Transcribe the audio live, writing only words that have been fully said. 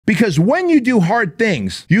Because when you do hard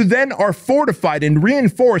things, you then are fortified and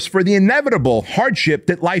reinforced for the inevitable hardship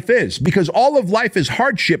that life is. Because all of life is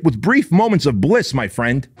hardship with brief moments of bliss, my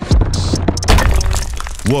friend.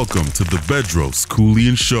 Welcome to the Bedros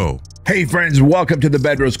Keuilian Show. Hey friends, welcome to the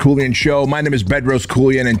Bedros Keuilian Show. My name is Bedros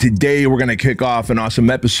Keuilian, and today we're going to kick off an awesome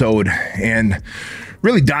episode and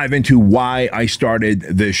really dive into why I started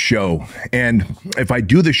this show. And if I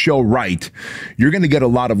do the show right, you're going to get a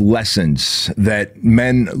lot of lessons that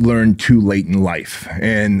men learn too late in life.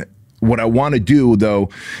 And what I want to do, though,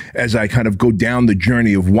 as I kind of go down the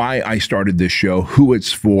journey of why I started this show, who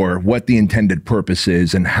it's for, what the intended purpose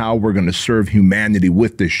is, and how we're going to serve humanity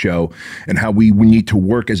with this show, and how we need to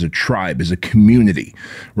work as a tribe, as a community,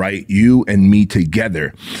 right? You and me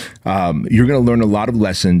together. You're going to learn a lot of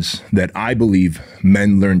lessons that I believe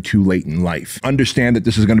men learn too late in life. Understand that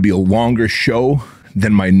this is going to be a longer show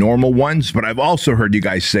than my normal ones, but I've also heard you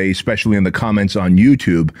guys say, especially in the comments on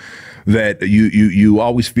YouTube, that you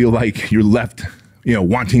always feel like you're left,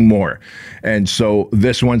 wanting more. And so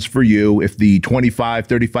this one's for you. If the 25,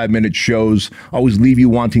 35-minute shows always leave you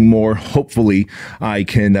wanting more, hopefully I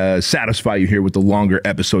can satisfy you here with the longer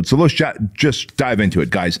episode. So let's just dive into it,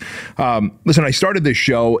 guys. Listen, I started this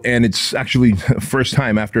show, and it's actually the first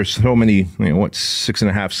time after so many,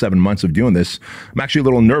 6.5, 7 months of doing this. I'm actually a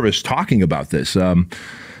little nervous talking about this.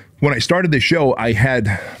 When I started this show, I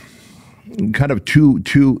had kind of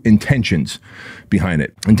two intentions behind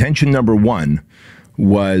it. Intention number one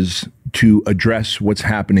was to address what's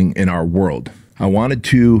happening in our world. I wanted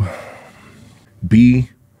to be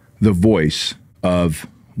the voice of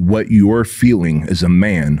what you're feeling as a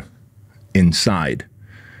man inside,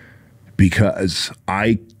 because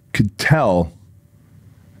I could tell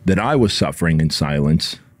that I was suffering in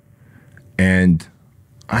silence, and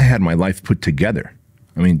I had my life put together.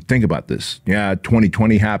 I mean, think about this. Yeah,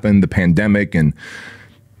 2020 happened, the pandemic, and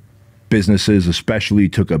businesses especially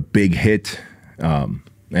took a big hit.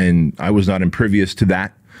 And I was not impervious to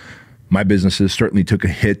that. My businesses certainly took a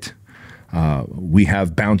hit. We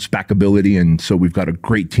have bounce back ability, and so we've got a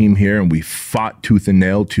great team here, and we fought tooth and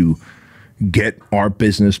nail to get our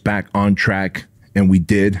business back on track, and we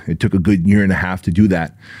did. It took a good 1.5 years to do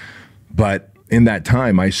that. But in that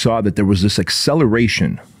time, I saw that there was this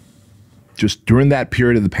acceleration just during that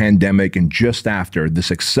period of the pandemic, and just after, this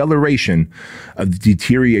acceleration of the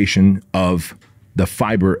deterioration of the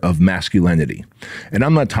fiber of masculinity. And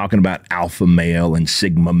I'm not talking about alpha male and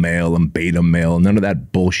sigma male and beta male, none of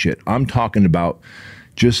that bullshit. I'm talking about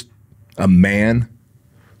just a man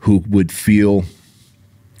who would feel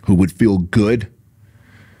good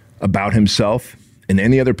about himself in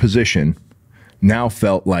any other position now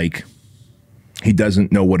felt like he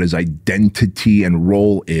doesn't know what his identity and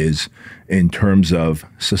role is in terms of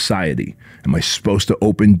society. Am I supposed to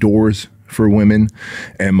open doors for women?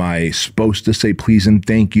 Am I supposed to say please and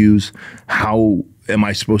thank yous? How am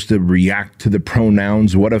I supposed to react to the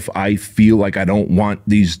pronouns? What if I feel like I don't want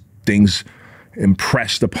these things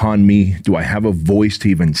impressed upon me? Do I have a voice to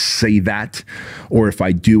even say that? Or if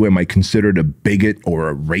I do, am I considered a bigot or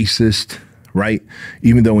a racist, right?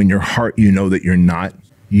 Even though in your heart you know that you're not.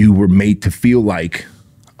 You were made to feel like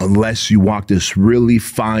unless you walk this really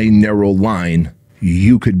fine, narrow line,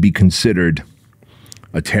 you could be considered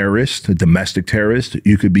a terrorist, a domestic terrorist.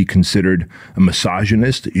 You could be considered a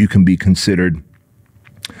misogynist. You can be considered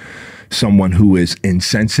someone who is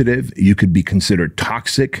insensitive. You could be considered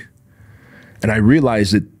toxic. And I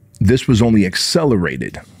realized that this was only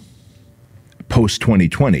accelerated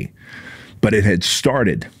post-2020, but it had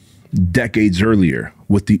started decades earlier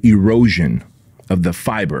with the erosion of the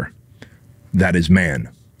fiber that is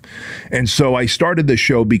man. And so I started the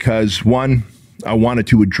show because, one, I wanted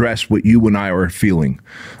to address what you and I are feeling.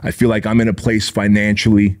 I feel like I'm in a place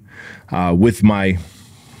financially with my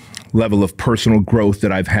level of personal growth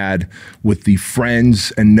that I've had, with the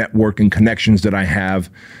friends and network and connections that I have,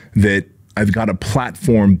 that I've got a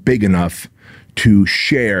platform big enough to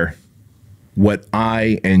share what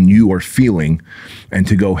I and you are feeling, and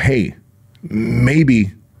to go, hey,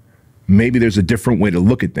 maybe there's a different way to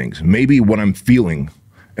look at things. Maybe what I'm feeling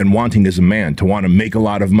and wanting as a man, to want to make a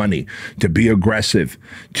lot of money, to be aggressive,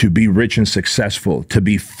 to be rich and successful, to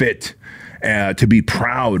be fit, to be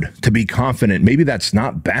proud, to be confident. Maybe that's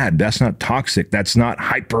not bad. That's not toxic. That's not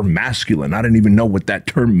hyper masculine. I don't even know what that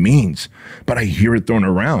term means, but I hear it thrown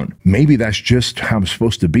around. Maybe that's just how I'm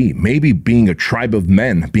supposed to be. Maybe being a tribe of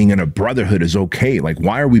men, being in a brotherhood is okay. Like,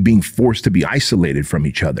 why are we being forced to be isolated from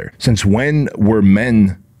each other? Since when were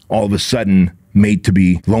men all of a sudden made to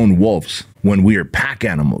be lone wolves, when we are pack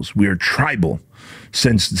animals? We are tribal.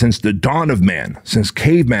 Since the dawn of man, since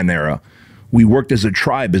caveman era, we worked as a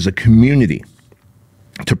tribe, as a community.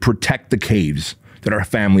 to protect the caves that our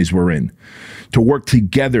families were in, to work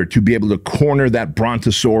together to be able to corner that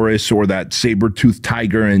brontosaurus or that saber-toothed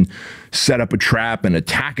tiger and set up a trap and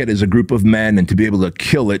attack it as a group of men, and to be able to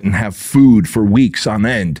kill it and have food for weeks on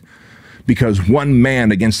end. Because one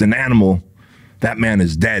man against an animal, that man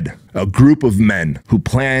is dead. A group of men who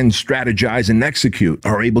plan, strategize, and execute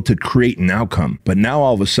are able to create an outcome. But now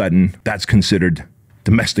all of a sudden, that's considered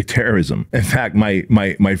domestic terrorism. In fact,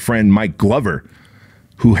 my friend Mike Glover,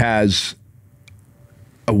 who has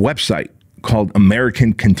a website called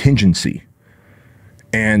American Contingency,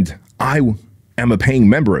 and I am a paying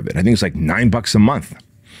member of it. I think it's like $9 a month.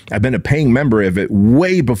 I've been a paying member of it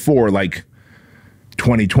way before like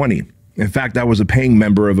 2020. In fact, I was a paying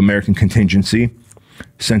member of American Contingency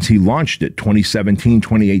since he launched it, 2017,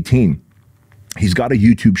 2018. He's got a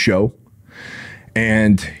YouTube show,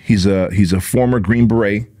 and he's a former Green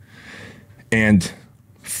Beret and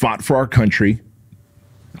fought for our country.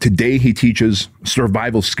 Today, he teaches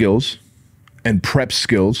survival skills and prep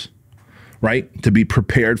skills, right? To be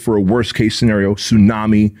prepared for a worst case scenario,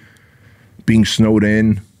 tsunami, being snowed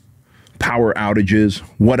in, power outages,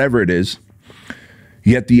 whatever it is.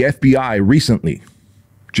 Yet the FBI recently,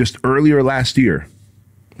 just earlier last year,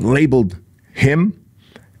 labeled him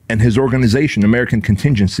and his organization, American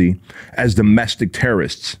Contingency, as domestic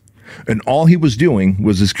terrorists. And all he was doing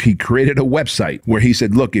was he created a website where he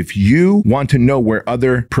said, look, if you want to know where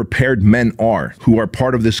other prepared men are who are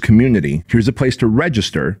part of this community, here's a place to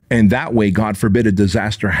register. And that way, God forbid, a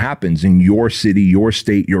disaster happens in your city, your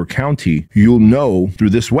state, your county, you'll know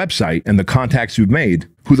through this website and the contacts you've made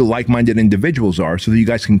who the like-minded individuals are, so that you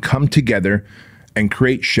guys can come together and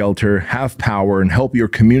create shelter, have power, and help your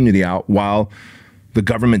community out while the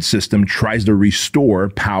government system tries to restore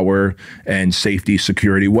power and safety,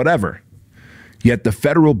 security, whatever. Yet the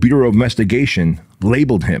Federal Bureau of Investigation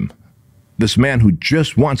labeled him, this man who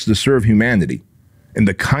just wants to serve humanity in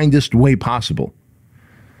the kindest way possible,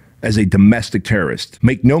 as a domestic terrorist.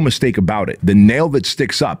 Make no mistake about it, the nail that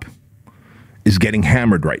sticks up is getting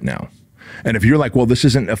hammered right now. And if you're like, well, this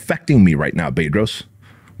isn't affecting me right now, Bedros,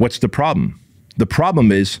 what's the problem? The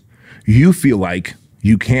problem is you feel like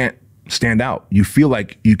you can't stand out. You feel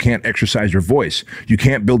like you can't exercise your voice. You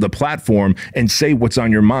can't build a platform and say what's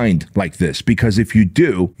on your mind like this, because if you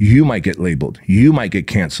do, you might get labeled. You might get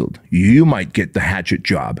canceled. You might get the hatchet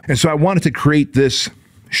job. And so I wanted to create this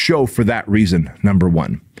show for that reason, number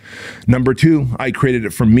one. Number two, I created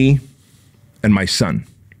it for me and my son.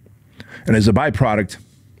 And as a byproduct,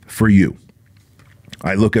 for you.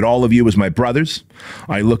 I look at all of you as my brothers.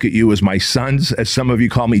 I look at you as my sons, as some of you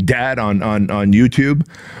call me dad on YouTube,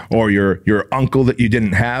 or your uncle that you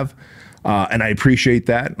didn't have. And I appreciate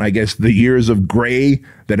that. I guess the years of gray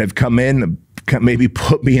that have come in maybe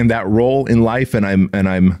put me in that role in life, and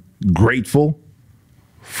I'm grateful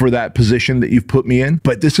for that position that you've put me in.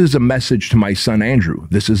 But this is a message to my son, Andrew.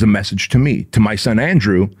 This is a message to me. To my son,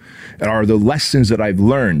 Andrew, are the lessons that I've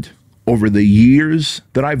learned over the years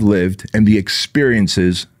that I've lived and the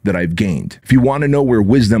experiences that I've gained. If you want to know where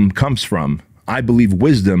wisdom comes from, I believe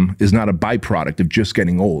wisdom is not a byproduct of just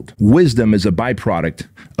getting old. Wisdom is a byproduct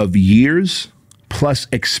of years plus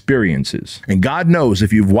experiences. And God knows,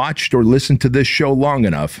 if you've watched or listened to this show long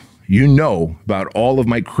enough, you know about all of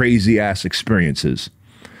my crazy ass experiences,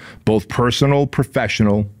 both personal,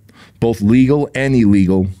 professional, both legal and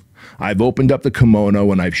illegal. I've opened up the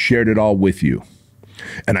kimono and I've shared it all with you.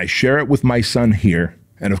 And I share it with my son here.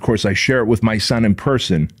 And of course, I share it with my son in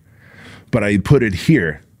person, but I put it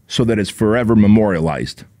here so that it's forever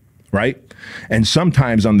memorialized, right? And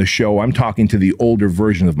sometimes on the show, I'm talking to the older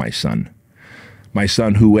version of my son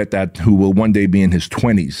who will one day be in his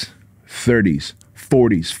 20s, 30s,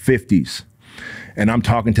 40s, 50s. And I'm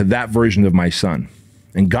talking to that version of my son.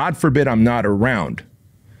 And God forbid I'm not around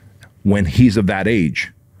when he's of that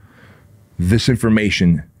age. This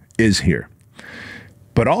information is here.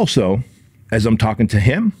 But also, as I'm talking to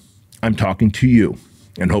him, I'm talking to you,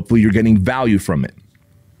 and hopefully you're getting value from it.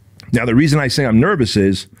 Now, the reason I say I'm nervous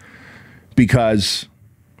is because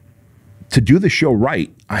to do the show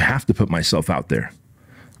right, I have to put myself out there.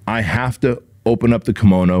 I have to open up the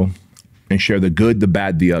kimono and share the good, the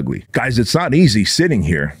bad, the ugly. Guys, it's not easy sitting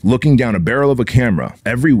here looking down a barrel of a camera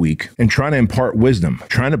every week and trying to impart wisdom,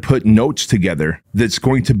 trying to put notes together that's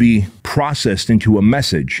going to be processed into a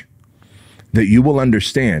message that you will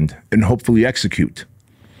understand and hopefully execute.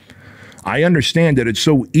 I understand that it's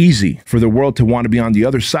so easy for the world to want to be on the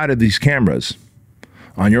other side of these cameras,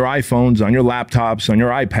 on your iPhones, on your laptops, on your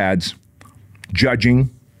iPads, judging,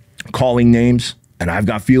 calling names, and I've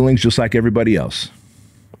got feelings just like everybody else.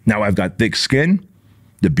 Now I've got thick skin,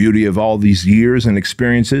 the beauty of all these years and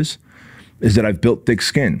experiences, is that I've built thick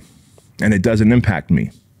skin and it doesn't impact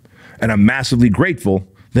me. And I'm massively grateful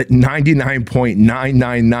that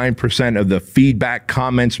 99.999% of the feedback,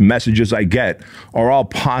 comments, messages I get are all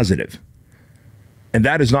positive. And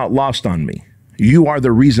that is not lost on me. You are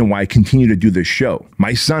the reason why I continue to do this show.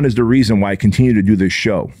 My son is the reason why I continue to do this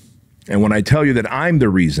show. And when I tell you that I'm the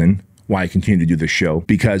reason why I continue to do this show,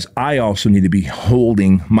 because I also need to be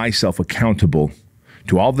holding myself accountable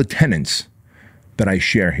to all the tenets that I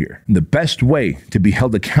share here. The best way to be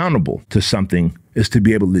held accountable to something is to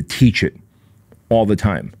be able to teach it all the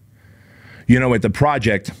time. You know, at the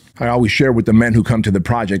project, I always share with the men who come to the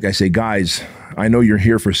project, I say, guys, I know you're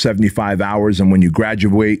here for 75 hours, and when you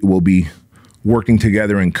graduate, we'll be working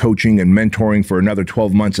together and coaching and mentoring for another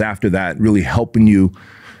 12 months after that, really helping you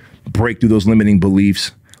break through those limiting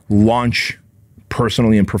beliefs, launch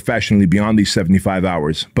personally and professionally beyond these 75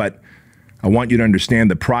 hours. But I want you to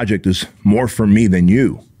understand the project is more for me than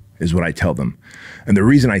you, is what I tell them. And the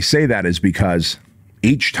reason I say that is because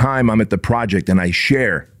each time I'm at the project and I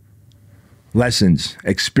share lessons,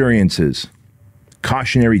 experiences,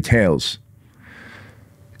 cautionary tales,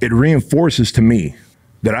 it reinforces to me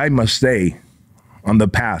that I must stay on the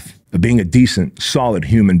path of being a decent, solid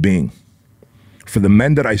human being. For the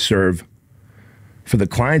men that I serve, for the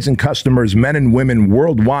clients and customers, men and women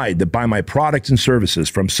worldwide that buy my products and services,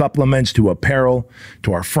 from supplements to apparel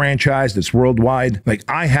to our franchise that's worldwide, like,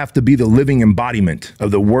 I have to be the living embodiment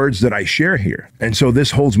of the words that I share here. And so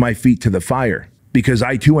this holds my feet to the fire, because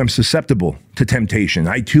I too am susceptible to temptation.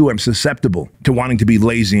 I too am susceptible to wanting to be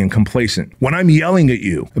lazy and complacent. When I'm yelling at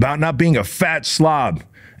you about not being a fat slob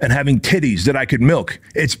and having titties that I could milk,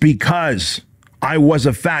 it's because I was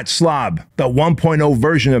a fat slob, the 1.0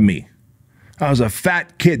 version of me. I was a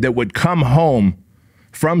fat kid that would come home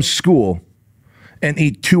from school and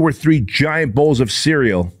eat 2 or 3 giant bowls of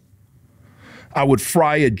cereal. I would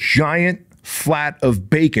fry a giant flat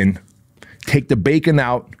of bacon, take the bacon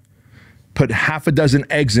out, put half a dozen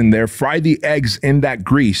eggs in there, fry the eggs in that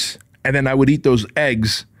grease, and then I would eat those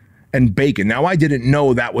eggs and bacon. Now, I didn't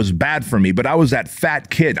know that was bad for me, but I was that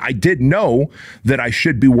fat kid. I did know that I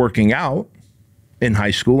should be working out in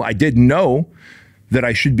high school. I did know that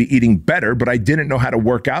I should be eating better, but I didn't know how to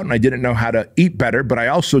work out and I didn't know how to eat better, but I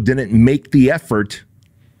also didn't make the effort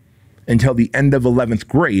until the end of 11th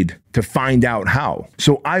grade to find out how.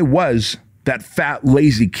 So I was that fat,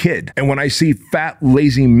 lazy kid. And when I see fat,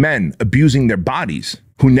 lazy men abusing their bodies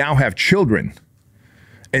who now have children,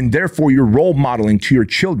 and therefore you're role modeling to your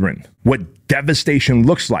children what devastation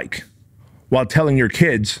looks like while telling your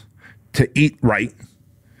kids to eat right,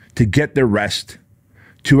 to get their rest,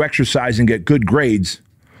 to exercise and get good grades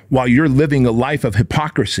while you're living a life of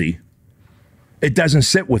hypocrisy, it doesn't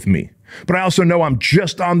sit with me. But I also know I'm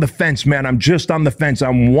just on the fence, man. I'm just on the fence.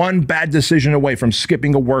 I'm one bad decision away from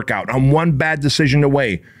skipping a workout. I'm one bad decision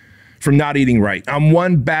away from not eating right. I'm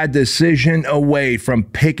one bad decision away from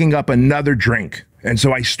picking up another drink. And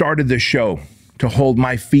so I started this show to hold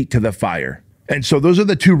my feet to the fire. And so those are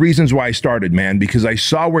the 2 reasons why I started, man, because I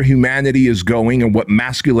saw where humanity is going and what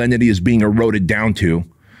masculinity is being eroded down to.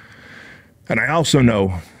 And I also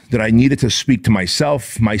know that I needed to speak to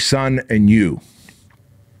myself, my son, and you.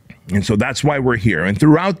 And so that's why we're here. And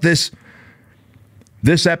throughout this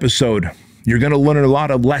episode, you're going to learn a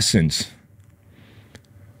lot of lessons.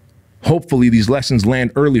 Hopefully these lessons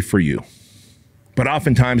land early for you. But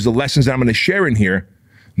oftentimes the lessons that I'm going to share in here,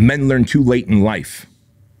 men learn too late in life.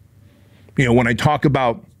 You know, when I talk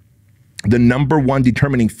about the #1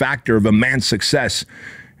 determining factor of a man's success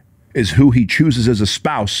is who he chooses as a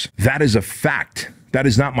spouse, that is a fact. That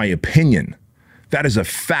is not my opinion. That is a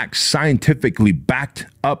fact, scientifically backed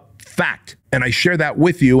up fact. And I share that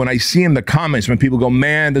with you, and I see in the comments when people go,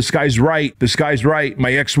 man, this guy's right. This guy's right.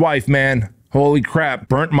 My ex-wife, man, holy crap,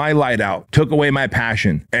 burnt my light out, took away my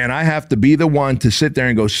passion. And I have to be the one to sit there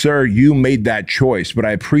and go, sir, you made that choice, but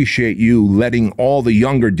I appreciate you letting all the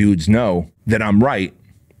younger dudes know that I'm right,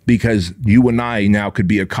 because you and I now could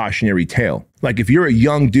be a cautionary tale. Like, if you're a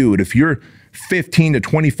young dude, if you're 15 to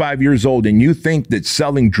 25 years old and you think that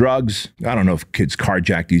selling drugs, I don't know if kids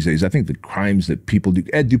carjack these days. I think the crimes that people do,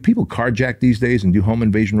 Ed, do people carjack these days and do home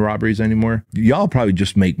invasion robberies anymore? Y'all probably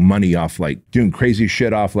just make money off like doing crazy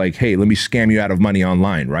shit off like, hey, let me scam you out of money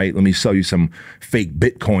online, right? Let me sell you some fake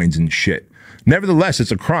Bitcoins and shit. Nevertheless,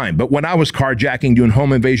 it's a crime. But when I was carjacking, doing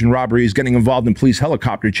home invasion robberies, getting involved in police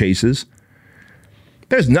helicopter chases,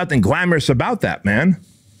 there's nothing glamorous about that, man.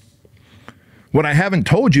 What I haven't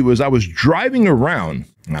told you is I was driving around.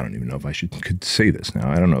 I don't even know if I could say this now.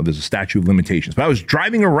 I don't know. There's a statute of limitations. But I was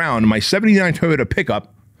driving around in my 79 Toyota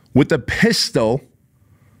pickup with a pistol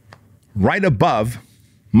right above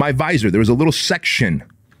my visor. There was a little section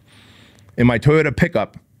in my Toyota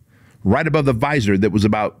pickup, right above the visor that was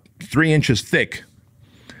about 3 inches thick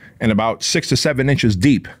and about 6 to 7 inches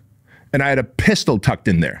deep. And I had a pistol tucked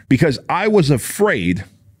in there because I was afraid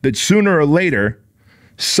that sooner or later,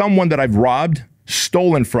 someone that I've robbed,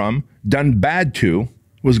 stolen from, done bad to,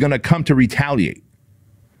 was going to come to retaliate.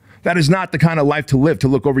 That is not the kind of life to live, to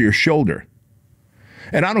look over your shoulder.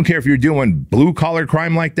 And I don't care if you're doing blue-collar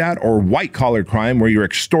crime like that or white-collar crime where you're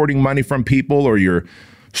extorting money from people or you're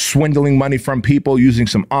swindling money from people using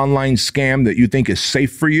some online scam that you think is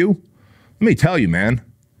safe for you. Let me tell you, man,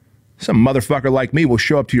 some motherfucker like me will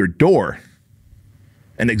show up to your door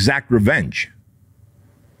and exact revenge.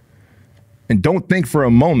 And don't think for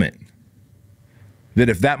a moment that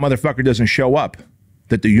if that motherfucker doesn't show up,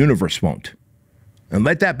 that the universe won't. And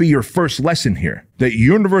let that be your first lesson here, that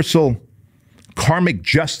universal karmic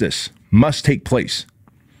justice must take place.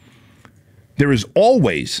 There's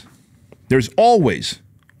always,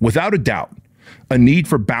 without a doubt, a need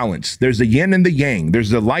for balance. There's the yin and the yang. There's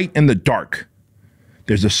the light and the dark.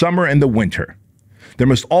 There's the summer and the winter. There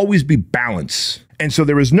must always be balance. And so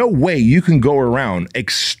there is no way you can go around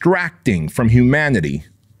extracting from humanity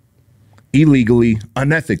illegally,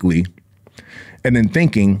 unethically, and then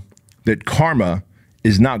thinking that karma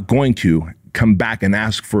is not going to come back and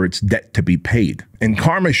ask for its debt to be paid. And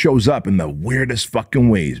karma shows up in the weirdest fucking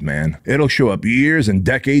ways, man. It'll show up years and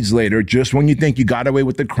decades later. Just when you think you got away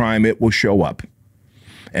with the crime, it will show up.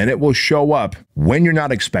 And it will show up when you're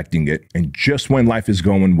not expecting it and just when life is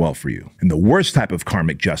going well for you. And the worst type of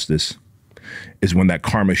karmic justice is when that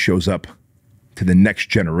karma shows up to the next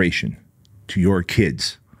generation, to your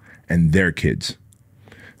kids and their kids.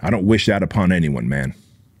 I don't wish that upon anyone, man.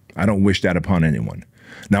 I don't wish that upon anyone.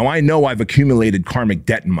 Now, I know I've accumulated karmic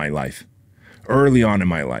debt in my life, early on in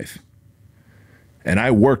my life. And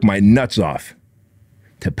I work my nuts off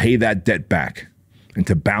to pay that debt back and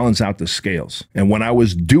to balance out the scales. And when I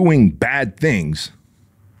was doing bad things,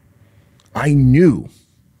 I knew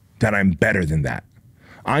that I'm better than that.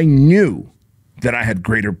 I knew that I had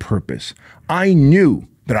greater purpose. I knew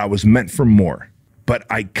that I was meant for more. But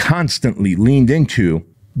I constantly leaned into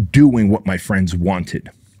doing what my friends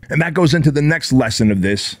wanted. And that goes into the next lesson of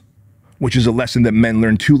this, which is a lesson that men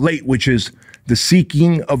learn too late, which is the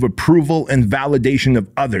seeking of approval and validation of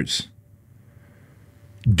others.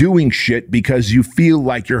 Doing shit because you feel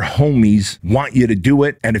like your homies want you to do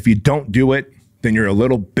it, and if you don't do it, then you're a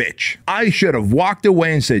little bitch. I should have walked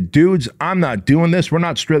away and said, dudes, I'm not doing this. We're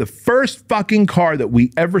not stripped. The first fucking car that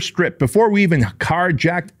we ever stripped, before we even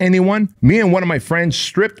carjacked anyone, me and one of my friends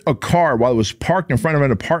stripped a car while it was parked in front of an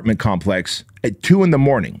apartment complex at 2 in the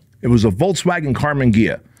morning. It was a Volkswagen Carmen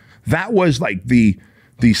Ghia. That was like the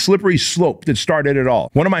slippery slope that started it all.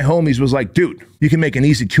 One of my homies was like, dude, you can make an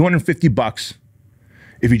easy $250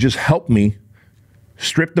 if you just help me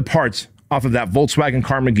strip the parts off of that Volkswagen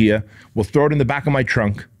Carmen Ghia. We'll throw it in the back of my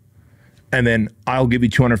trunk, and then I'll give you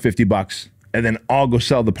 $250, and then I'll go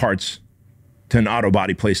sell the parts to an auto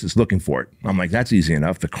body place that's looking for it. I'm like, that's easy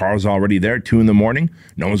enough. The car's already there, 2 in the morning.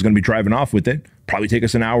 No one's gonna be driving off with it. Probably take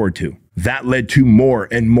us an hour or two. That led to more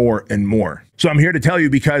and more and more. So I'm here to tell you,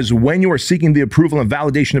 because when you are seeking the approval and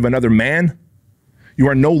validation of another man, you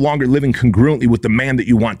are no longer living congruently with the man that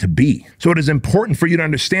you want to be. So it is important for you to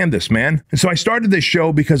understand this, man. And so I started this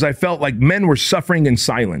show because I felt like men were suffering in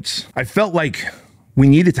silence. I felt like we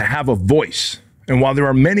needed to have a voice. And while there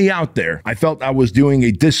are many out there, I felt I was doing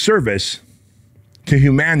a disservice to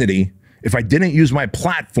humanity if I didn't use my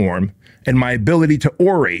platform and my ability to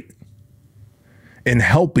orate in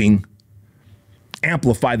helping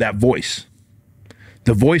amplify that voice.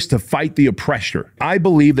 The voice to fight the oppressor. I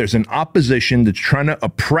believe there's an opposition that's trying to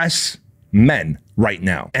oppress men right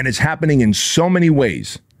now. And it's happening in so many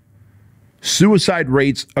ways. Suicide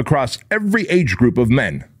rates across every age group of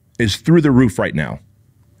men is through the roof right now.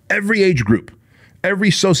 Every age group, every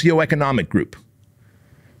socioeconomic group.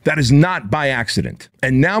 That is not by accident.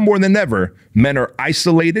 And now more than ever, men are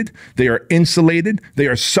isolated, they are insulated, they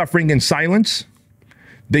are suffering in silence.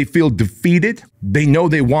 They feel defeated. They know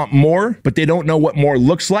they want more, but they don't know what more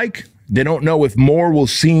looks like. They don't know if more will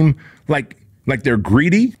seem like they're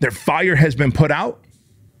greedy. Their fire has been put out.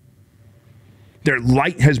 Their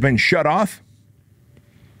light has been shut off.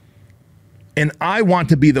 And I want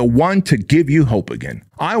to be the one to give you hope again.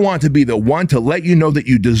 I want to be the one to let you know that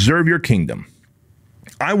you deserve your kingdom.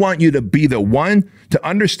 I want you to be the one to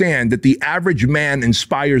understand that the average man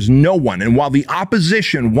inspires no one. And while the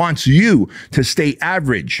opposition wants you to stay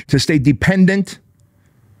average, to stay dependent,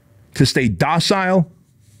 to stay docile,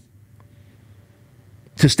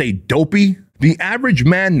 to stay dopey, the average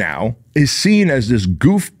man now is seen as this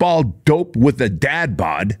goofball dope with a dad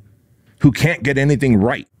bod who can't get anything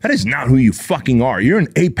right. That is not who you fucking are. You're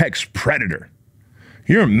an apex predator.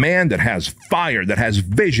 You're a man that has fire, that has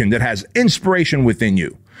vision, that has inspiration within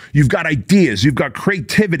you. You've got ideas, you've got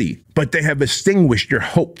creativity, but they have extinguished your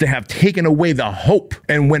hope. They have taken away the hope.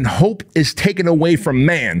 And when hope is taken away from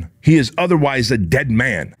man, he is otherwise a dead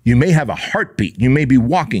man. You may have a heartbeat, you may be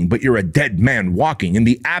walking, but you're a dead man walking. In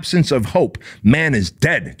the absence of hope, man is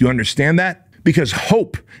dead. Do you understand that? Because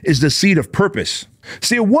hope is the seed of purpose.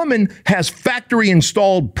 See, a woman has factory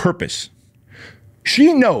installed purpose.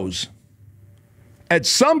 She knows at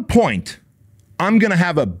some point I'm going to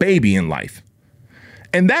have a baby in life.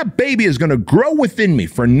 And that baby is going to grow within me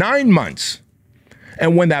for 9 months.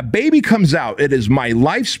 And when that baby comes out, it is my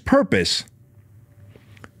life's purpose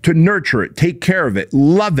to nurture it, take care of it,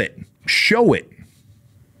 love it, show it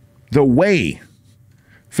the way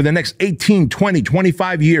for the next 18, 20,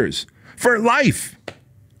 25 years, for life.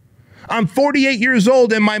 I'm 48 years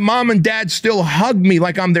old and my mom and dad still hug me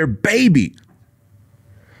like I'm their baby.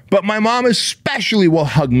 But my mom especially will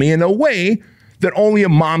hug me in a way that only a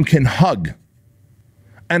mom can hug.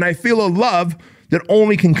 And I feel a love that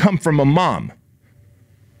only can come from a mom.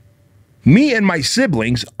 Me and my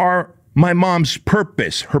siblings are my mom's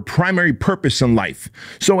purpose, her primary purpose in life.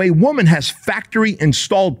 So a woman has factory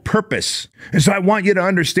installed purpose. And so I want you to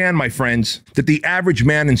understand, my friends, that the average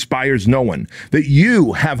man inspires no one, that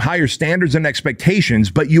you have higher standards and expectations,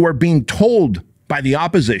 but you are being told by the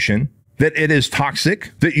opposition that it is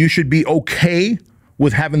toxic, that you should be okay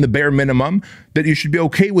with having the bare minimum, that you should be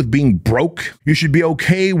okay with being broke. You should be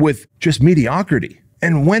okay with just mediocrity.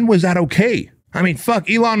 And when was that okay? I mean, fuck,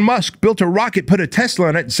 Elon Musk built a rocket, put a Tesla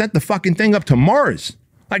in it, and sent the fucking thing up to Mars.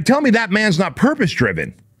 Like, tell me that man's not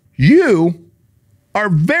purpose-driven. You are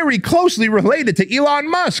very closely related to Elon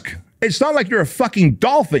Musk. It's not like you're a fucking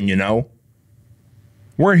dolphin, you know.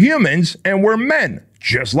 We're humans and we're men,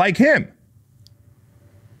 just like him.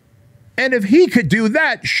 And if he could do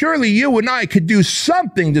that, surely you and I could do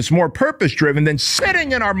something that's more purpose-driven than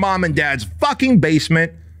sitting in our mom and dad's fucking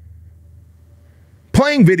basement,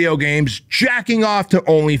 playing video games, jacking off to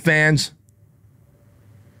OnlyFans,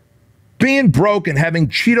 being broke and having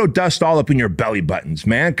Cheeto dust all up in your belly buttons,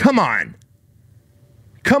 man. Come on.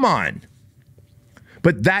 Come on.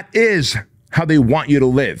 But that is how they want you to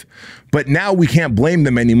live. But now we can't blame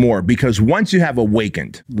them anymore, because once you have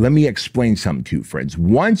awakened, let me explain something to you, friends.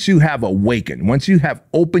 Once you have awakened, once you have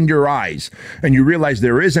opened your eyes and you realize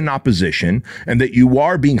there is an opposition and that you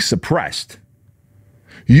are being suppressed,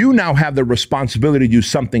 you now have the responsibility to do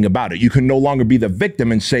something about it. You can no longer be the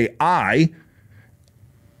victim and say, I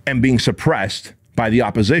am being suppressed by the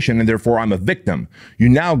opposition and therefore I'm a victim. You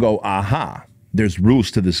now go, aha, there's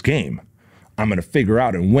rules to this game. I'm going to figure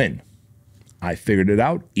out and win. I figured it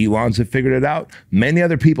out. Elon's have figured it out. Many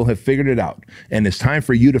other people have figured it out. And it's time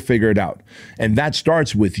for you to figure it out. And that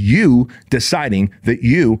starts with you deciding that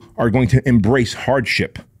you are going to embrace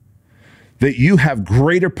hardship, that you have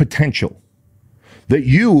greater potential, that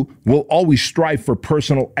you will always strive for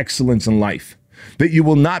personal excellence in life, that you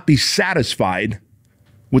will not be satisfied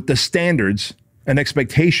with the standards and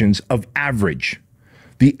expectations of average.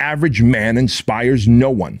 The average man inspires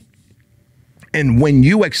no one. And when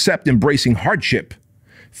you accept embracing hardship,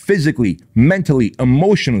 physically, mentally,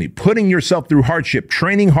 emotionally, putting yourself through hardship,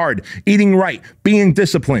 training hard, eating right, being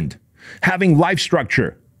disciplined, having life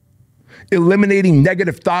structure, eliminating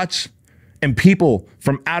negative thoughts and people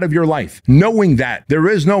from out of your life, knowing that there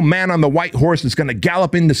is no man on the white horse that's going to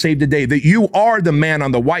gallop in to save the day, that you are the man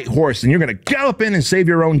on the white horse and you're going to gallop in and save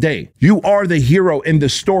your own day. You are the hero in the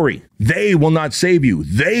story. They will not save you.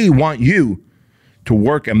 They want you to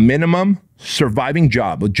work a minimum surviving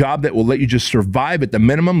job, a job that will let you just survive at the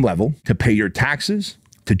minimum level, to pay your taxes,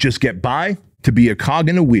 to just get by, to be a cog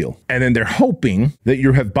in a wheel. And then they're hoping that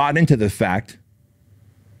you have bought into the fact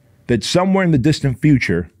that somewhere in the distant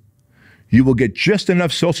future, you will get just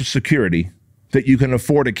enough Social Security that you can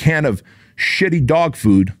afford a can of shitty dog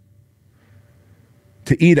food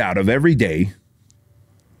to eat out of every day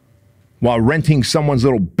while renting someone's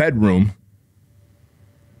little bedroom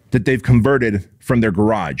that they've converted from their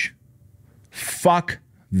garage. Fuck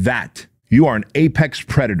that. You are an apex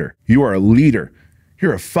predator. You are a leader.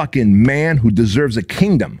 You're a fucking man who deserves a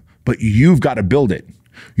kingdom, but you've got to build it.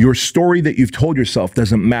 Your story that you've told yourself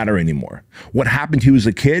doesn't matter anymore. What happened to you as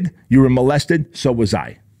a kid? You were molested, so was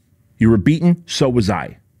I. You were beaten, so was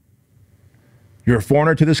I. You're a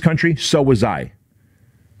foreigner to this country, so was I.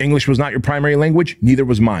 English was not your primary language, neither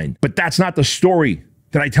was mine. But that's not the story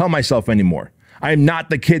that I tell myself anymore. I am not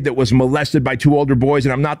the kid that was molested by 2 older boys,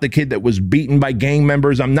 and I'm not the kid that was beaten by gang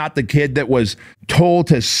members. I'm not the kid that was told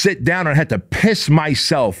to sit down and had to piss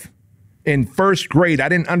myself In first grade, I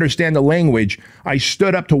didn't understand the language. I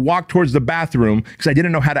stood up to walk towards the bathroom because I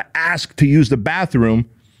didn't know how to ask to use the bathroom.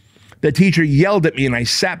 The teacher yelled at me and I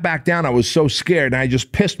sat back down. I was so scared and I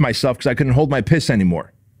just pissed myself because I couldn't hold my piss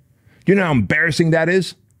anymore. Do you know how embarrassing that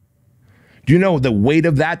is? Do you know the weight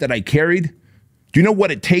of that I carried? Do you know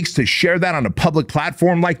what it takes to share that on a public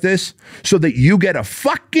platform like this so that you get a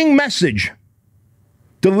fucking message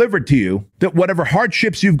delivered to you that whatever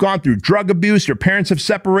hardships you've gone through, drug abuse, your parents have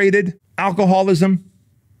separated, alcoholism,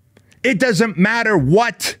 it doesn't matter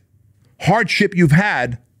what hardship you've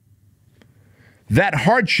had, that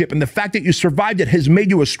hardship and the fact that you survived it has made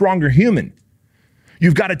you a stronger human.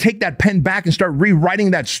 You've got to take that pen back and start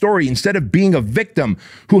rewriting that story instead of being a victim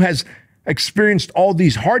who has experienced all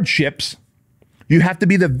these hardships. You have to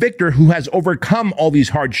be the victor who has overcome all these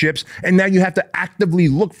hardships, and now you have to actively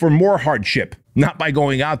look for more hardship, not by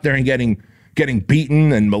going out there and getting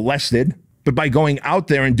beaten and molested, but by going out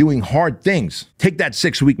there and doing hard things. Take that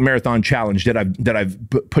 6-week marathon challenge that I've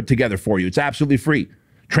put together for you. It's absolutely free.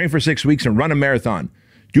 Train for 6 weeks and run a marathon.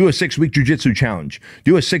 Do a 6-week jujitsu challenge.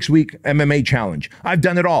 Do a 6-week MMA challenge. I've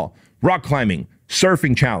done it all. Rock climbing,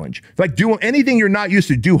 surfing challenge. Like, do anything you're not used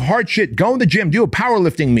to. Do hard shit. Go in the gym. Do a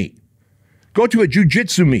powerlifting meet. Go to a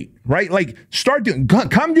jujitsu meet, right? Like, start doing,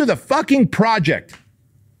 come do the fucking project.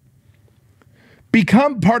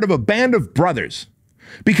 Become part of a band of brothers.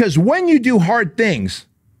 Because when you do hard things,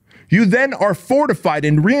 you then are fortified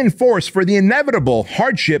and reinforced for the inevitable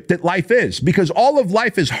hardship that life is. Because all of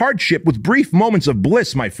life is hardship with brief moments of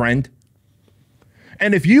bliss, my friend.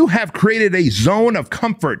 And if you have created a zone of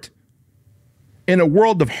comfort in a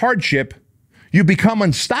world of hardship, you become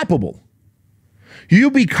unstoppable. You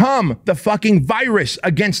become the fucking virus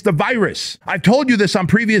against the virus. I've told you this on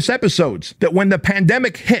previous episodes, that when the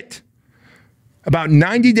pandemic hit, about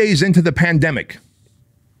 90 days into the pandemic,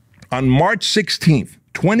 on March 16th,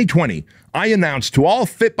 2020, I announced to all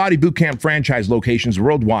Fit Body Bootcamp franchise locations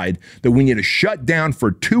worldwide that we need to shut down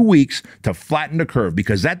for 2 weeks to flatten the curve,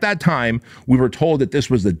 because at that time, we were told that this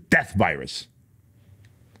was the death virus.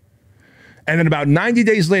 And then about 90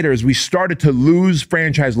 days later, as we started to lose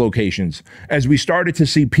franchise locations, as we started to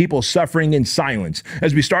see people suffering in silence,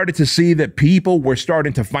 as we started to see that people were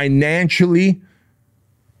starting to financially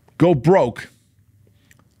go broke,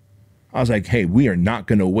 I was like, hey, we are not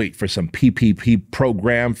going to wait for some PPP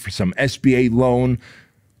program, for some SBA loan.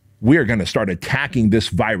 We are going to start attacking this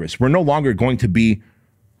virus. We're no longer going to be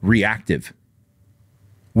reactive.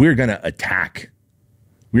 We're going to attack.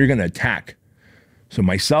 We're going to attack. So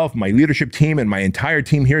myself, my leadership team, and my entire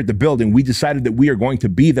team here at the building, we decided that we are going to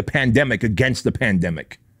be the pandemic against the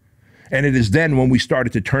pandemic. And it is then when we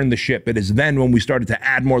started to turn the ship. It is then when we started to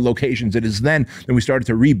add more locations. It is then when we started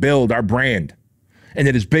to rebuild our brand. And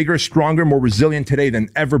it is bigger, stronger, more resilient today than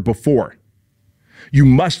ever before. You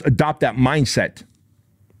must adopt that mindset.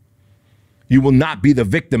 You will not be the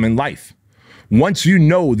victim in life. Once you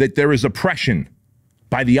know that there is oppression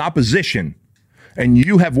by the opposition and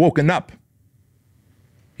you have woken up,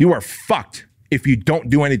 you are fucked if you don't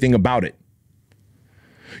do anything about it.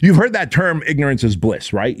 You've heard that term, ignorance is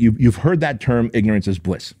bliss, right? You've heard that term, ignorance is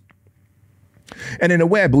bliss. And in a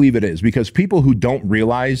way, I believe it is, because people who don't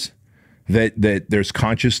realize that there's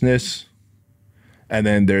consciousness, and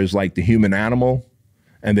then there's like the human animal,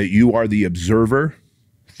 and that you are the observer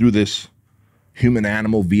through this human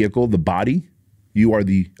animal vehicle, the body. You are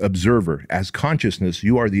the observer. As consciousness,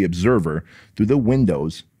 you are the observer through the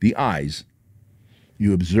windows, the eyes.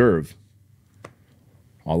 You observe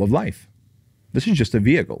all of life. This is just a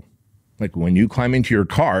vehicle. Like when you climb into your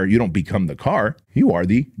car, you don't become the car. You are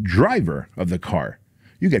the driver of the car.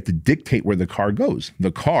 You get to dictate where the car goes.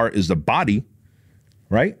 The car is the body,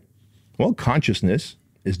 right? Well, consciousness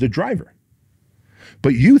is the driver.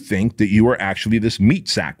 But you think that you are actually this meat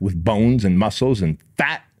sack with bones and muscles and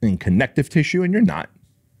fat and connective tissue, and you're not.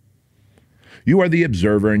 You are the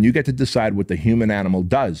observer, and you get to decide what the human animal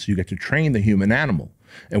does. You get to train the human animal.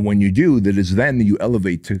 And when you do, that is then you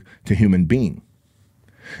elevate to human being.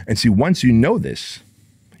 And see, once you know this,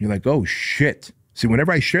 you're like, oh shit. See,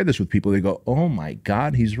 whenever I share this with people, they go, oh my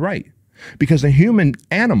God, he's right. Because the human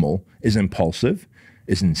animal is impulsive,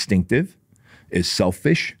 is instinctive, is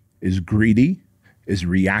selfish, is greedy, is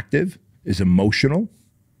reactive, is emotional.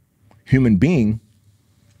 Human being,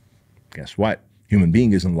 guess what? Human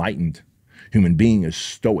being is enlightened. Human being is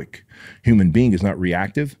stoic. Human being is not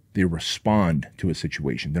reactive. They respond to a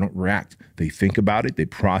situation. They don't react. They think about it. They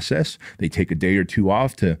process. They take a day or two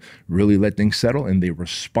off to really let things settle, and they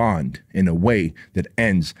respond in a way that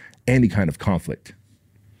ends any kind of conflict.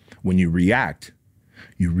 When you react,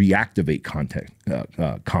 you reactivate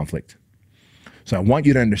conflict. So I want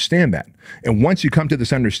you to understand that. And once you come to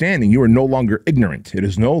this understanding, you are no longer ignorant. It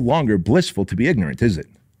is no longer blissful to be ignorant, is it?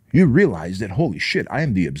 You realize that, holy shit, I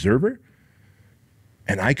am the observer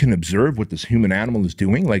and I can observe what this human animal is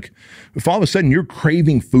doing. Like if all of a sudden you're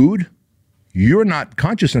craving food,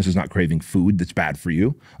 consciousness is not craving food that's bad for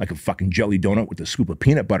you, like a fucking jelly donut with a scoop of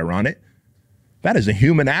peanut butter on it. That is a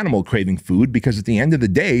human animal craving food, because at the end of the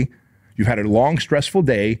day, you've had a long, stressful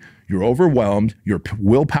day, you're overwhelmed, your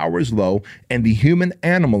willpower is low, and the human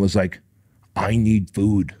animal is like, I need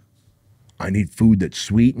food. I need food that's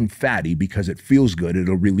sweet and fatty because it feels good.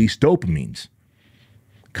 It'll release dopamines.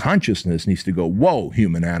 Consciousness needs to go, whoa,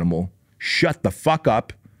 human animal, shut the fuck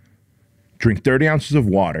up, drink 30 ounces of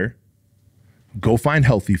water, go find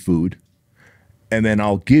healthy food, and then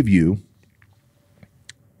I'll give you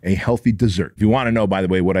a healthy dessert. If you want to know, by the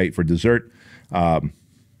way, what I ate for dessert,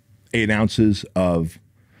 8 ounces of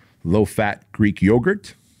low-fat Greek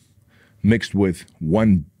yogurt mixed with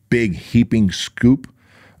 1 big heaping scoop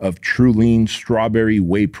of True Lean strawberry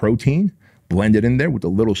whey protein, blended in there with a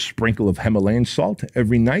little sprinkle of Himalayan salt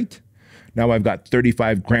every night. Now I've got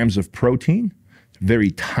 35 grams of protein, very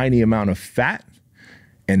tiny amount of fat,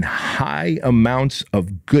 and high amounts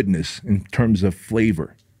of goodness in terms of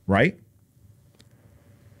flavor, right?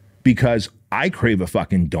 Because I crave a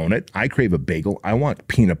fucking donut, I crave a bagel, I want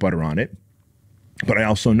peanut butter on it, but I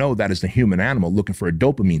also know that is the human animal looking for a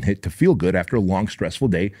dopamine hit to feel good after a long, stressful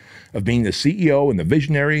day of being the CEO and the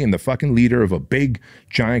visionary and the fucking leader of a big,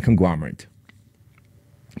 giant conglomerate.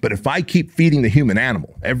 But if I keep feeding the human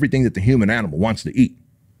animal everything that the human animal wants to eat,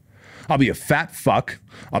 I'll be a fat fuck,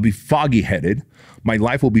 I'll be foggy-headed, my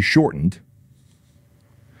life will be shortened,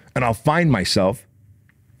 and I'll find myself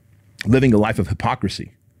living a life of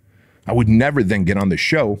hypocrisy. I would never then get on the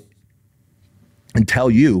show and tell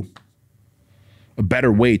you a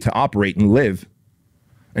better way to operate and live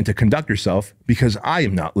and to conduct yourself, because I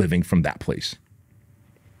am not living from that place.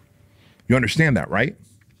 You understand that, right?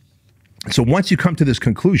 So once you come to this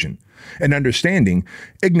conclusion and understanding,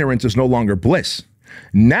 ignorance is no longer bliss.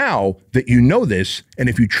 Now that you know this, and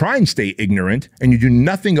if you try and stay ignorant and you do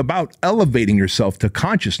nothing about elevating yourself to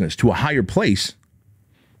consciousness, to a higher place,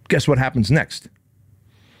 guess what happens next?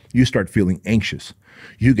 You start feeling anxious.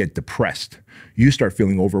 You get depressed. You start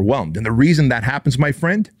feeling overwhelmed. And the reason that happens, my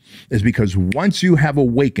friend, is because once you have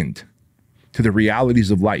awakened to the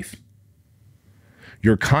realities of life,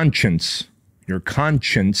 your conscience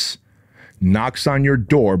knocks on your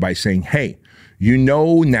door by saying, hey, you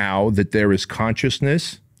know now that there is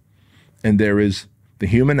consciousness and there is the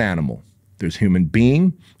human animal. There's human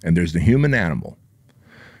being and there's the human animal.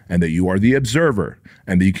 And that you are the observer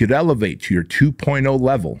and that you could elevate to your 2.0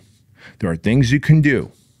 level. There are things you can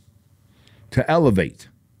do to elevate,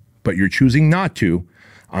 but you're choosing not to.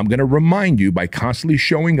 I'm going to remind you by constantly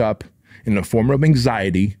showing up in the form of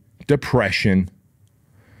anxiety, depression,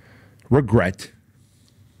 regret,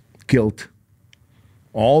 guilt,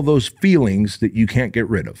 all those feelings that you can't get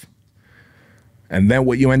rid of. And then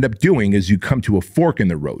what you end up doing is you come to a fork in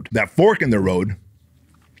the road. That fork in the road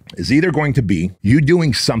is either going to be you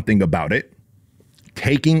doing something about it,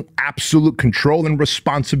 taking absolute control and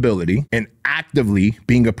responsibility, and actively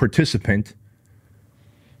being a participant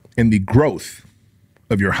in the growth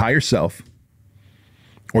of your higher self,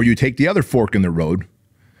 or you take the other fork in the road,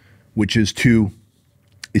 which is to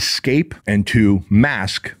escape and to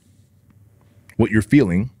mask what you're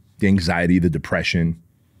feeling, the anxiety, the depression,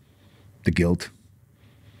 the guilt,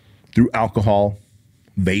 through alcohol,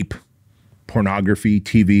 vape, pornography,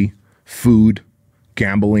 TV, food,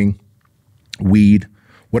 gambling, weed,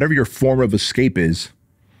 whatever your form of escape is.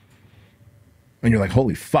 And you're like,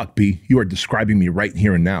 holy fuck, B, you are describing me right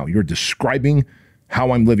here and now. You're describing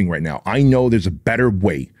how I'm living right now. I know there's a better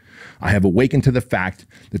way. I have awakened to the fact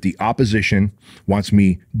that the opposition wants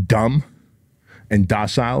me dumb and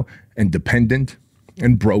docile and dependent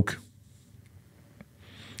and broke.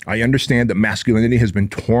 I understand that masculinity has been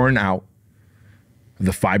torn out of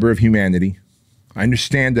the fiber of humanity. I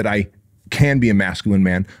understand that I can be a masculine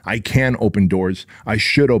man. I can open doors. I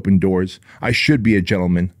should open doors. I should be a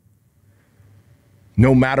gentleman.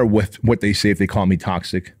 No matter what they say, if they call me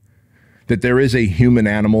toxic, that there is a human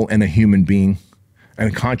animal and a human being,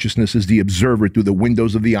 and consciousness is the observer through the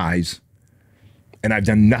windows of the eyes, and I've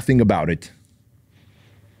done nothing about it.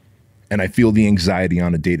 And I feel the anxiety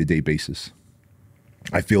on a day-to-day basis.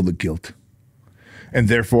 I feel the guilt. And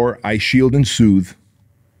therefore, I shield and soothe,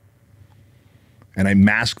 and I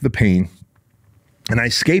mask the pain, and I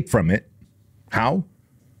escape from it. How?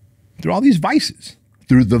 Through all these vices.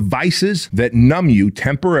 Through the vices that numb you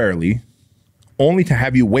temporarily, only to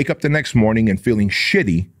have you wake up the next morning and feeling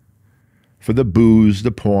shitty for the booze,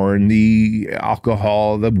 the porn, the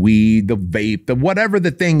alcohol, the weed, the vape, the whatever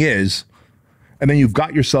the thing is. And then you've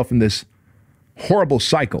got yourself in this horrible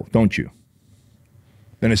cycle, don't you?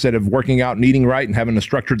 Then instead of working out and eating right and having a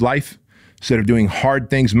structured life, instead of doing hard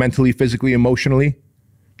things mentally, physically, emotionally,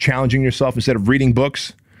 challenging yourself, instead of reading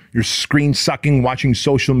books, you're screen sucking, watching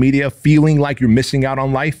social media, feeling like you're missing out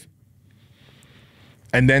on life.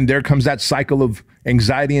 And then there comes that cycle of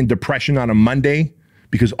anxiety and depression on a Monday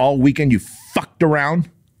because all weekend you fucked around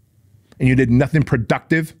and you did nothing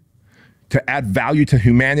productive to add value to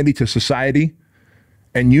humanity, to society.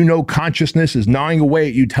 And you know consciousness is gnawing away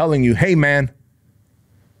at you, telling you, hey man,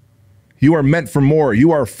 you are meant for more.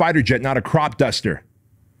 You are a fighter jet, not a crop duster.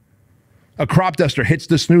 A crop duster hits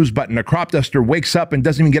the snooze button. A crop duster wakes up and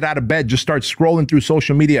doesn't even get out of bed, just starts scrolling through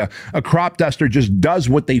social media. A crop duster just does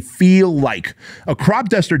what they feel like. A crop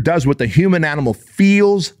duster does what the human animal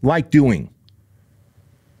feels like doing.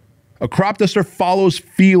 A crop duster follows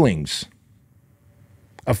feelings.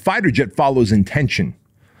 A fighter jet follows intention.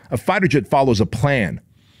 A fighter jet follows a plan.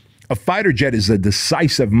 A fighter jet is a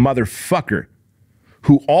decisive motherfucker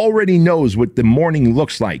who already knows what the morning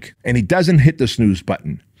looks like, and he doesn't hit the snooze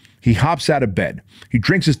button. He hops out of bed. He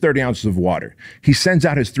drinks his 30 ounces of water. He sends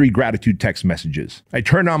out his 3 gratitude text messages. I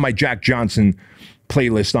turn on my Jack Johnson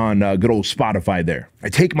playlist on good old Spotify there. I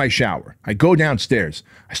take my shower. I go downstairs.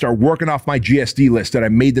 I start working off my GSD list that I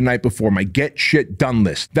made the night before, my get shit done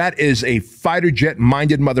list. That is a fighter jet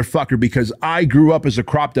minded motherfucker because I grew up as a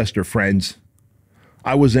crop duster, friends.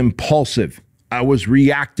 I was impulsive. I was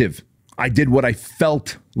reactive. I did what I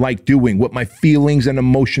felt like doing, what my feelings and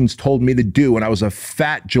emotions told me to do. And I was a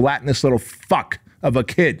fat, gelatinous little fuck of a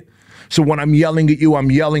kid. So when I'm yelling at you,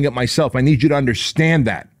 I'm yelling at myself. I need you to understand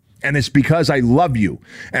that. And it's because I love you.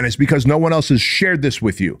 And it's because no one else has shared this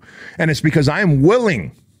with you. And it's because I am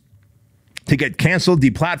willing to get canceled,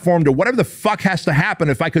 deplatformed, or whatever the fuck has to happen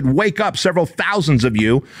if I could wake up several thousands of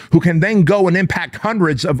you who can then go and impact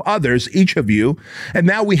hundreds of others, each of you. And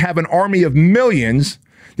now we have an army of millions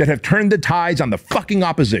that have turned the tides on the fucking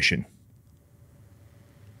opposition.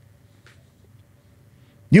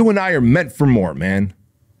 You and I are meant for more, man.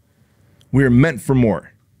 We are meant for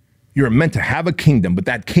more. You're meant to have a kingdom, but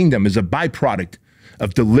that kingdom is a byproduct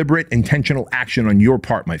of deliberate, intentional action on your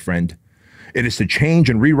part, my friend. It is to change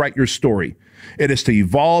and rewrite your story. It is to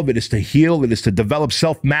evolve. It is to heal. It is to develop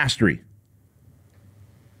self-mastery.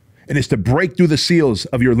 It is to break through the seals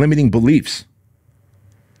of your limiting beliefs.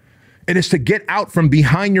 It is to get out from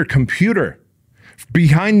behind your computer,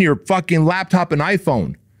 behind your fucking laptop and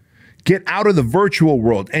iPhone. Get out of the virtual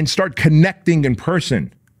world and start connecting in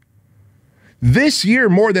person. This year,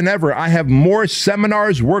 more than ever, I have more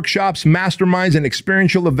seminars, workshops, masterminds, and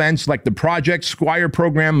experiential events like the Project, Squire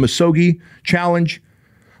Program, Misogi Challenge.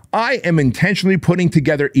 I am intentionally putting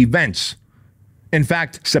together events. In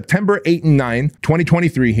fact, September 8 and 9,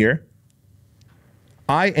 2023 here,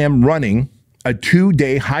 I am running a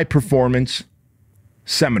 2-day high-performance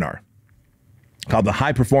seminar called the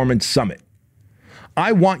High Performance Summit.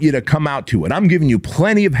 I want you to come out to it. I'm giving you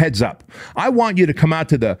plenty of heads up. I want you to come out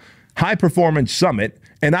to the High Performance Summit,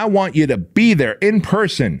 and I want you to be there in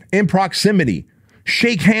person, in proximity.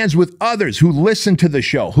 Shake hands with others who listen to the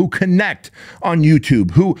show, who connect on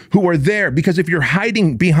YouTube, who are there. Because if you're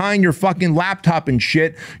hiding behind your fucking laptop and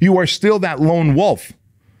shit, you are still that lone wolf.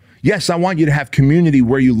 Yes, I want you to have community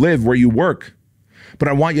where you live, where you work, but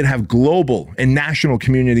I want you to have global and national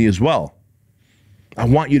community as well. I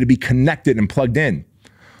want you to be connected and plugged in.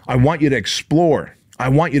 I want you to explore. I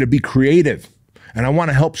want you to be creative. And I want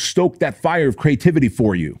to help stoke that fire of creativity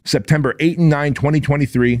for you. September 8 and 9,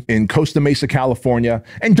 2023 in Costa Mesa, California.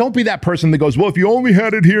 And don't be that person that goes, well, if you only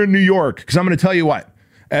had it here in New York, because I'm going to tell you what,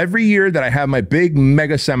 every year that I have my big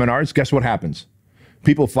mega seminars, guess what happens?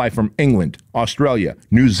 People fly from England, Australia,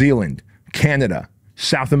 New Zealand, Canada,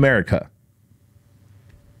 South America,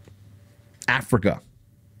 Africa,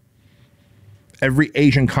 every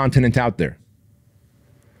Asian continent out there.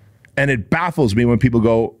 And it baffles me when people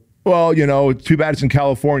go, well, you know, too bad it's in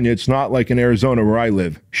California. It's not like in Arizona where I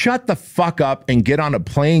live. Shut the fuck up and get on a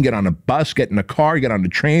plane, get on a bus, get in a car, get on a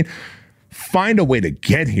train. Find a way to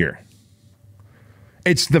get here.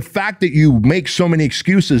 It's the fact that you make so many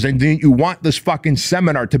excuses and then you want this fucking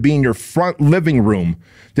seminar to be in your front living room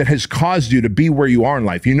that has caused you to be where you are in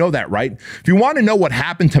life. You know that, right? If you want to know what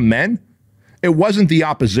happened to men, it wasn't the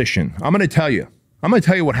opposition. I'm going to tell you. I'm going to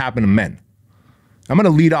tell you what happened to men. I'm going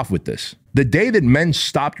to lead off with this. The day that men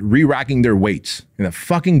stopped re-racking their weights in a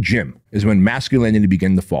fucking gym is when masculinity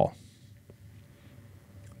began to fall.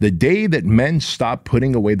 The day that men stopped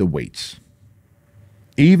putting away the weights,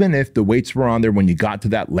 even if the weights were on there when you got to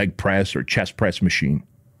that leg press or chest press machine,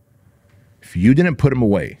 If you didn't put them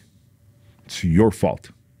away, it's your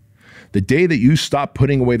fault. The day that you stop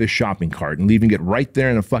putting away the shopping cart and leaving it right there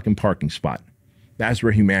in a fucking parking spot, that's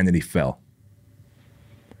where humanity fell.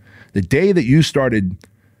 The day that you started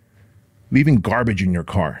leaving garbage in your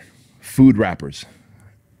car, food wrappers,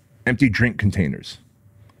 empty drink containers,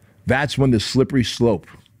 that's when the slippery slope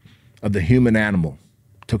of the human animal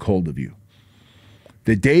took hold of you.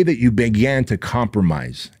 The day that you began to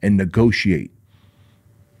compromise and negotiate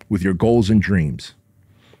with your goals and dreams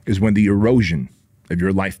is when the erosion of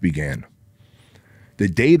your life began. The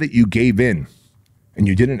day that you gave in and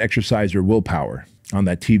you didn't exercise your willpower on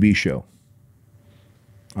that TV show,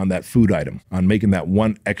 on that food item, on making that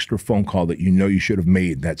one extra phone call that you know you should have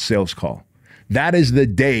made, that sales call. That is the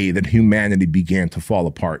day that humanity began to fall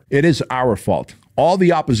apart. It is our fault. All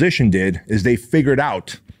the opposition did is they figured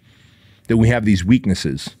out that we have these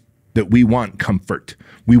weaknesses, that we want comfort,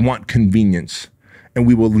 we want convenience, and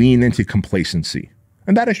we will lean into complacency.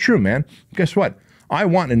 And that is true, man. Guess what? I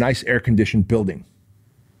want a nice air-conditioned building.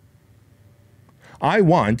 I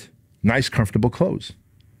want nice, comfortable clothes.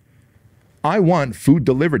 I want food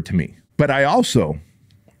delivered to me. But I also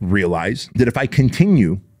realize that if I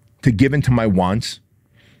continue to give into my wants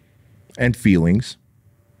and feelings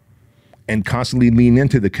and constantly lean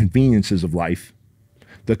into the conveniences of life,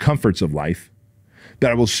 the comforts of life,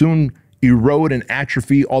 that I will soon erode and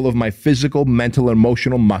atrophy all of my physical, mental, and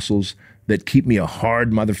emotional muscles that keep me a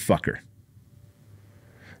hard motherfucker.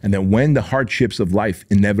 And then when the hardships of life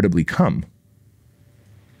inevitably come,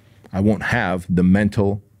 I won't have the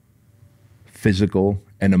mental, physical,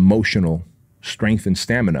 and emotional strength and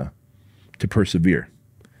stamina to persevere.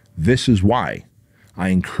 This is why I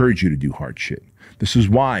encourage you to do hard shit. This is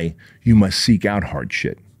why you must seek out hard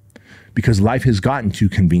shit. Because life has gotten too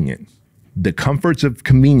convenient. The comforts of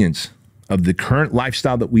convenience of the current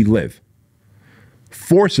lifestyle that we live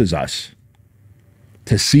forces us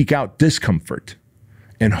to seek out discomfort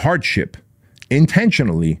and hardship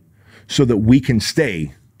intentionally so that we can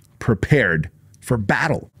stay prepared for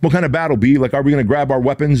battle. What kind of battle, B? Like, are we going to grab our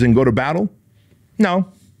weapons and go to battle?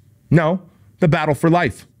 No, the battle for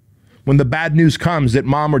life. When the bad news comes that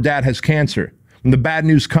mom or dad has cancer, when the bad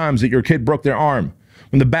news comes that your kid broke their arm,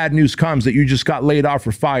 when the bad news comes that you just got laid off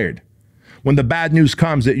or fired, when the bad news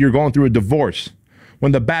comes that you're going through a divorce,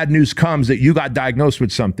 when the bad news comes that you got diagnosed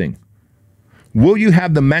with something, will you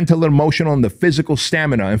have the mental, emotional, and the physical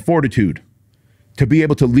stamina and fortitude to be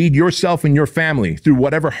able to lead yourself and your family through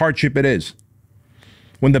whatever hardship it is?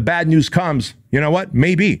 When the bad news comes, you know what?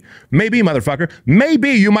 Maybe, motherfucker, maybe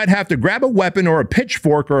you might have to grab a weapon or a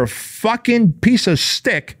pitchfork or a fucking piece of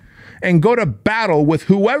stick and go to battle with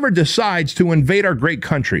whoever decides to invade our great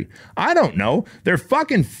country. I don't know. They're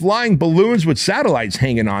fucking flying balloons with satellites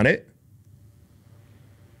hanging on it.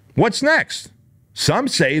 What's next? Some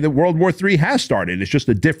say that World War III has started. It's just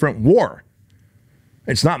a different war.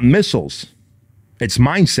 It's not missiles. It's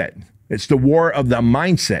mindset. It's the war of the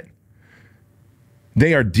mindset.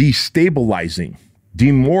 They are destabilizing,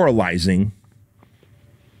 demoralizing,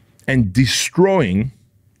 and destroying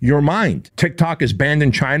your mind. TikTok is banned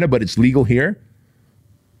in China, but it's legal here.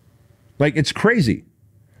 Like, it's crazy.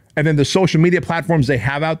 And then the social media platforms they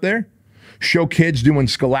have out there show kids doing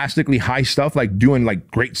scholastically high stuff, like doing like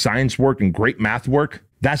great science work and great math work.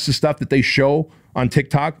 That's the stuff that they show on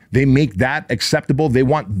TikTok. They make that acceptable. They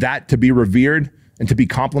want that to be revered and to be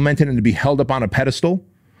complimented and to be held up on a pedestal.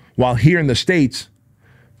 While here in the States,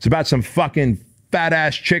 it's about some fucking fat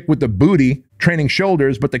ass chick with the booty training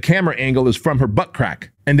shoulders, but the camera angle is from her butt crack.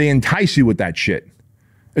 And they entice you with that shit.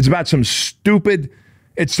 It's about some stupid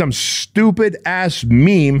ass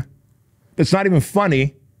meme that's not even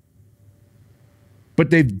funny, but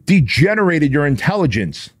they've degenerated your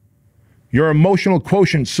intelligence, your emotional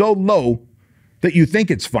quotient so low that you think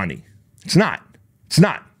it's funny. It's not. It's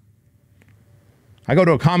not. I go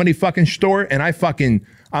to a comedy fucking store and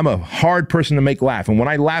I'm a hard person to make laugh. And when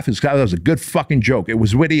I laugh, it's because it was a good fucking joke. It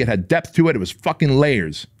was witty. It had depth to it. It was fucking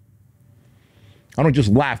layers. I don't just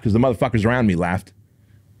laugh because the motherfuckers around me laughed.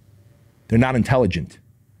 They're not intelligent.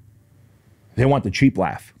 They want the cheap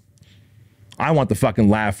laugh. I want the fucking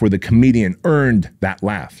laugh where the comedian earned that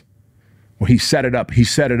laugh. Where he set it up, he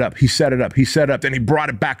set it up, he set it up, he set it up, then he brought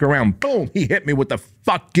it back around. Boom, he hit me with the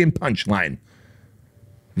fucking punchline.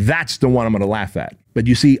 That's the one I'm going to laugh at. But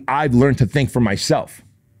you see, I've learned to think for myself.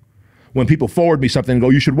 When people forward me something and go,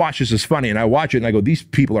 you should watch this, it's funny. And I watch it and I go, these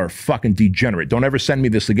people are fucking degenerate. Don't ever send me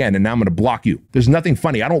this again. And now I'm going to block you. There's nothing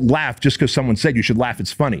funny. I don't laugh just because someone said you should laugh,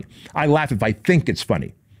 it's funny. I laugh if I think it's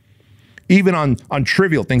funny. Even on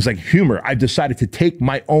trivial things like humor, I've decided to take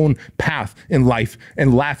my own path in life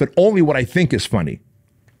and laugh at only what I think is funny.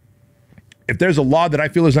 If there's a law that I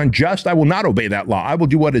feel is unjust, I will not obey that law. I will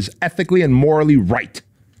do what is ethically and morally right.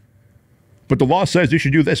 But the law says you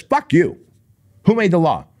should do this. Fuck you. Who made the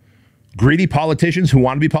law? Greedy politicians who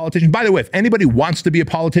want to be politicians. By the way, if anybody wants to be a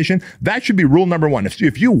politician, that should be rule number one.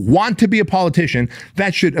 If you want to be a politician,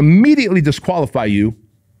 that should immediately disqualify you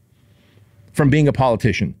from being a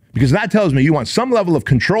politician, because that tells me you want some level of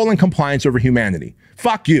control and compliance over humanity.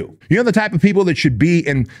 Fuck you. You know the type of people that should be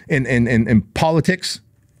in politics?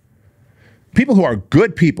 People who are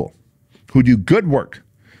good people, who do good work,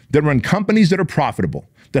 that run companies that are profitable,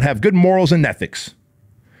 that have good morals and ethics,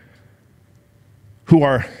 who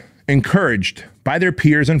are encouraged by their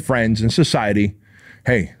peers and friends and society.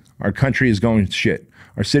 Hey, our country is going to shit.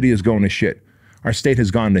 Our city is going to shit. Our state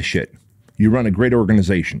has gone to shit. You run a great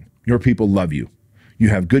organization. Your people love you. You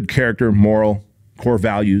have good character, moral, core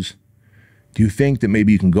values. Do you think that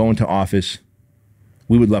maybe you can go into office?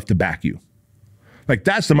 We would love to back you. Like,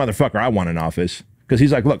 that's the motherfucker I want in office. Because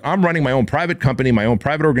he's like, look, I'm running my own private company, my own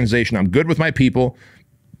private organization. I'm good with my people.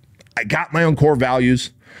 I got my own core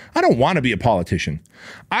values. I don't want to be a politician.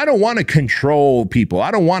 I don't want to control people.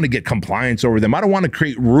 I don't want to get compliance over them. I don't want to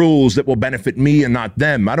create rules that will benefit me and not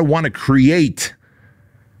them. I don't want to create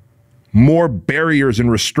more barriers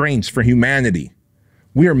and restraints for humanity.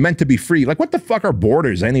 We are meant to be free. Like, what the fuck are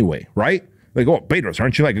borders anyway, right? Like, oh, Bedros,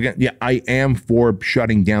 aren't you like, again? Yeah, I am for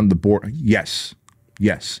shutting down the border. Yes,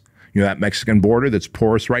 yes. You know that Mexican border that's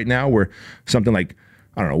porous right now, where something like,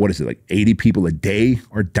 I don't know, what is it, like 80 people a day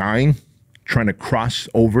are dying trying to cross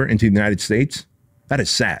over into the United States? That is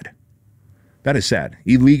sad. That is sad.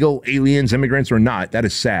 Illegal aliens, immigrants or not, that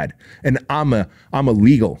is sad. And I'm a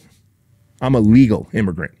legal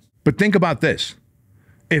immigrant. But think about this.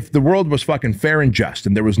 If the world was fucking fair and just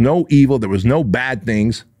and there was no evil, there was no bad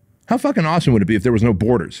things, how fucking awesome would it be if there was no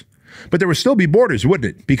borders? But there would still be borders,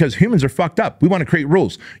 wouldn't it? Because humans are fucked up. We want to create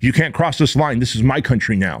rules. You can't cross this line. This is my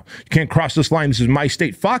country now. You can't cross this line. This is my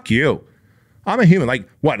state. Fuck you. I'm a human. Like,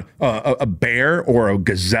 what? A bear or a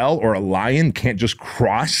gazelle or a lion can't just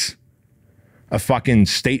cross a fucking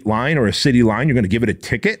state line or a city line. You're going to give it a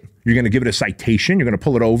ticket. You're going to give it a citation. You're going to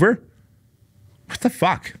pull it over. What the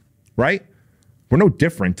fuck? Right? We're no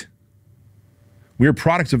different. We are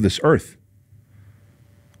products of this earth.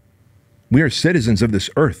 We are citizens of this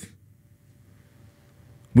earth.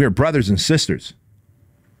 We are brothers and sisters.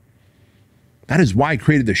 That is why I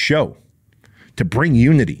created this show, to bring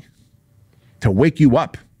unity, to wake you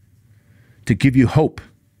up, to give you hope,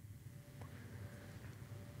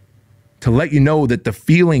 to let you know that the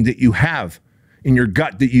feeling that you have in your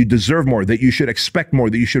gut that you deserve more, that you should expect more,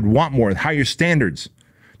 that you should want more, higher standards,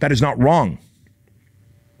 that is not wrong.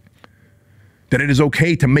 That it is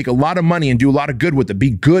okay to make a lot of money and do a lot of good with it. Be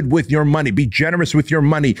good with your money. Be generous with your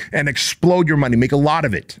money and explode your money. Make a lot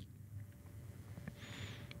of it.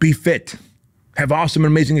 Be fit. Have awesome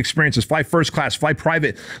and amazing experiences. Fly first class, fly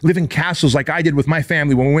private. Live in castles like I did with my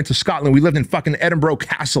family when we went to Scotland. We lived in fucking Edinburgh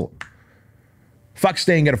Castle. Fuck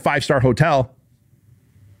staying at a 5-star hotel.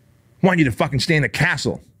 I want you to fucking stay in a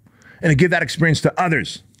castle and to give that experience to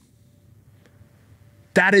others.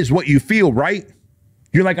 That is what you feel, right?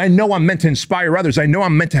 You're like, I know I'm meant to inspire others. I know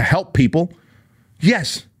I'm meant to help people.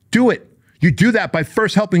 Yes, do it. You do that by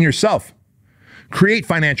first helping yourself. Create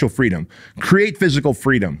financial freedom. Create physical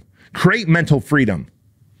freedom. Create mental freedom.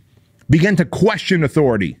 Begin to question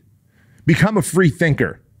authority. Become a free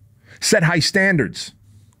thinker. Set high standards.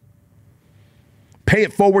 Pay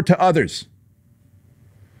it forward to others.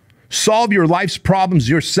 Solve your life's problems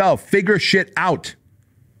yourself. Figure shit out.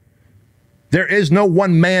 There is no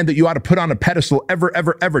one man that you ought to put on a pedestal ever,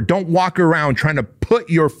 ever, ever. Don't walk around trying to put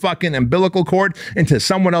your fucking umbilical cord into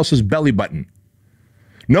someone else's belly button.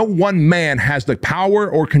 No one man has the power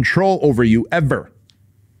or control over you ever.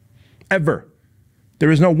 Ever.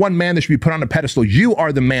 There is no one man that should be put on a pedestal. You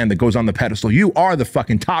are the man that goes on the pedestal. You are the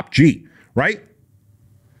fucking top G, right?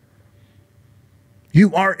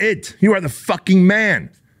 You are it. You are the fucking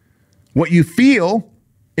man. What you feel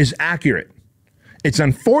is accurate. It's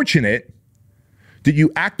unfortunate that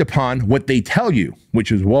you act upon what they tell you,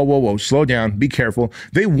 which is, whoa, whoa, whoa, slow down, be careful.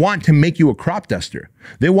 They want to make you a crop duster.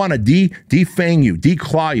 They want to defang you,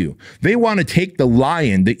 declaw you. They want to take the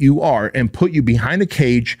lion that you are and put you behind a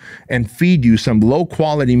cage and feed you some low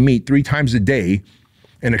quality meat 3 times a day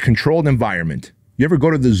in a controlled environment. You ever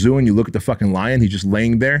go to the zoo and you look at the fucking lion, he's just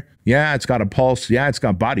laying there? Yeah, it's got a pulse. Yeah, it's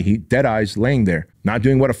got body heat, dead eyes, laying there, not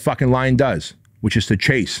doing what a fucking lion does, which is to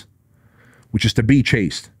chase, which is to be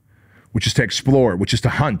chased, which is to explore, which is to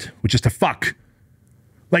hunt, which is to fuck.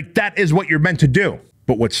 Like, that is what you're meant to do.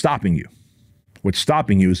 But what's stopping you? What's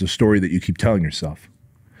stopping you is the story that you keep telling yourself,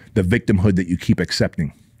 the victimhood that you keep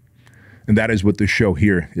accepting, And that is what this show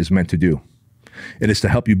here is meant to do. It is to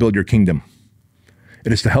help you build your kingdom.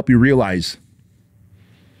 It is to help you realize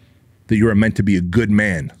that you are meant to be a good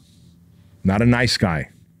man, not a nice guy,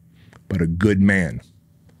 but a good man.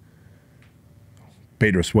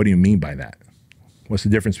 Bedros, what do you mean by that? What's the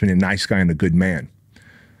difference between a nice guy and a good man?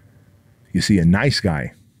 You see, a nice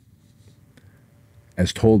guy,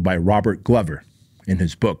 as told by Robert Glover in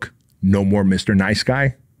his book, No More Mr. Nice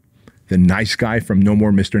Guy, the nice guy from No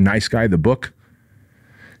More Mr. Nice Guy, the book,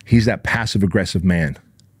 he's that passive-aggressive man.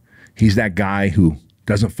 He's that guy who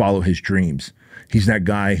doesn't follow his dreams. He's that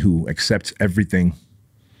guy who accepts everything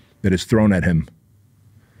that is thrown at him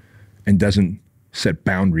and doesn't set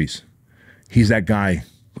boundaries. He's that guy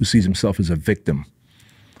who sees himself as a victim.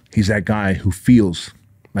 He's that guy who feels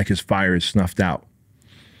like his fire is snuffed out.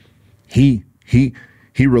 He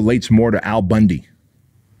relates more to Al Bundy.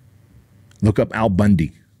 Look up Al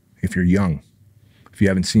Bundy if you're young. If you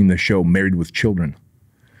haven't seen the show Married with Children.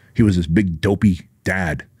 He was this big dopey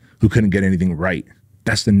dad who couldn't get anything right.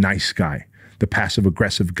 That's the nice guy, the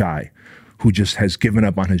passive-aggressive guy who just has given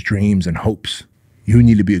up on his dreams and hopes. You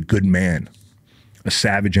need to be a good man, a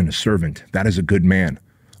savage and a servant. That is a good man,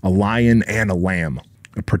 a lion and a lamb,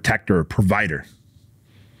 a protector, a provider,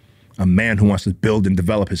 a man who wants to build and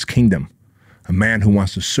develop his kingdom, a man who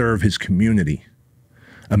wants to serve his community,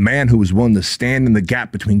 a man who is willing to stand in the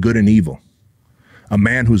gap between good and evil, a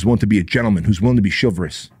man who is willing to be a gentleman, who's willing to be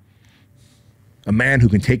chivalrous, a man who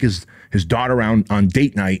can take his daughter around on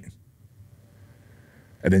date night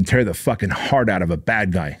and then tear the fucking heart out of a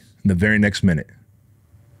bad guy in the very next minute.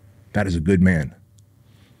 That is a good man.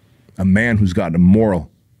 A man who's got a moral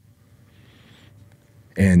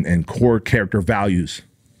and core character values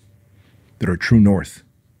that are true north.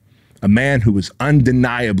 A man who is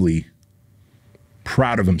undeniably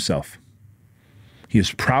proud of himself. He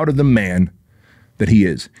is proud of the man that he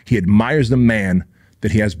is. He admires the man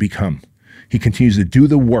that he has become. He continues to do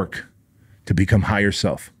the work to become higher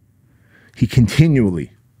self. He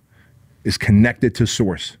continually is connected to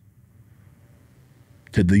source,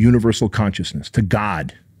 to the universal consciousness, to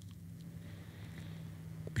God,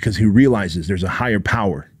 because he realizes there's a higher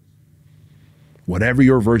power, whatever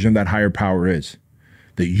your version of that higher power is,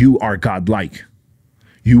 that you are God-like.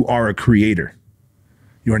 You are a creator.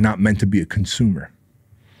 You are not meant to be a consumer.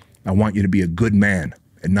 I want you to be a good man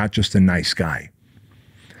and not just a nice guy.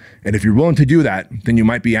 And if you're willing to do that, then you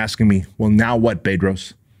might be asking me, well, now what,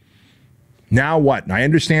 Bedros? Now what? I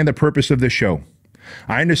understand the purpose of this show.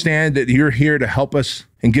 I understand that you're here to help us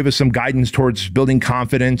and give us some guidance towards building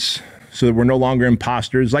confidence so that we're no longer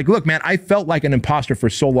imposters. Like, look, man, I felt like an imposter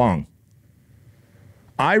for so long.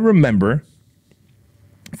 I remember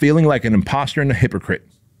feeling like an imposter and a hypocrite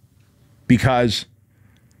because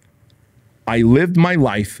I lived my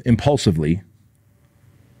life impulsively,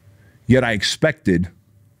 yet I expected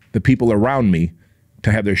the people around me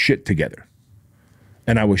to have their shit together.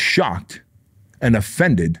 And I was shocked and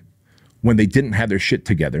offended when they didn't have their shit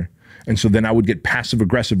together. And so then I would get passive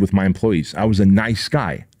aggressive with my employees. I was a nice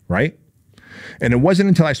guy, right? And it wasn't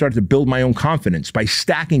until I started to build my own confidence by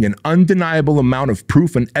stacking an undeniable amount of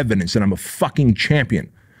proof and evidence that I'm a fucking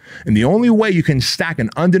champion. And the only way you can stack an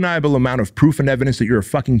undeniable amount of proof and evidence that you're a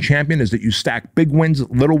fucking champion is that you stack big wins,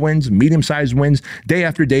 little wins, medium-sized wins, day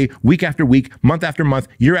after day, week after week, month after month,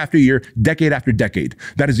 year after year, decade after decade.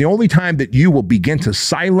 That is the only time that you will begin to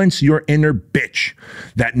silence your inner bitch,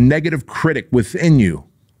 that negative critic within you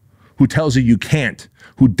who tells you you can't,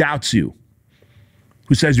 who doubts you,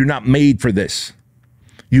 who says you're not made for this.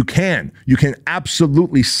 You can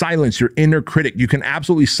absolutely silence your inner critic. You can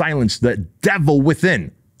absolutely silence the devil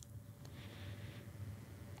within.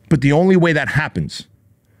 But the only way that happens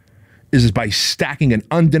is by stacking an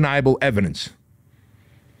undeniable evidence.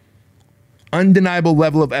 Undeniable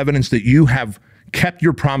level of evidence that you have kept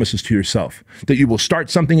your promises to yourself, that you will start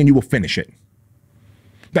something and you will finish it.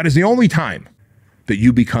 That is the only time that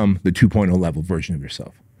you become the 2.0 level version of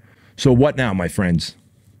yourself. So what now, my friends?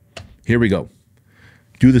 Here we go.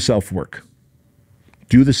 Do the self-work.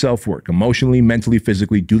 Do the self-work. Emotionally, mentally,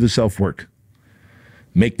 physically, do the self-work.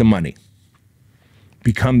 Make the money.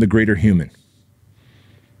 Become the greater human.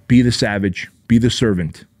 Be the savage. Be the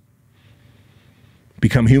servant.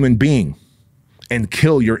 Become human being and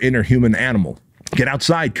kill your inner human animal. Get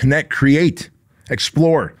outside, connect, create,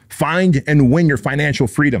 explore, find and win your financial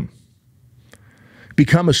freedom.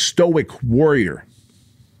 Become a stoic warrior.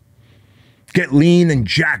 Get lean and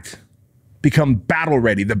jacked. Become battle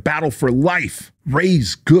ready, the battle for life.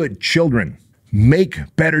 Raise good children.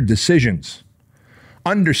 Make better decisions.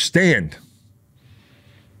 Understand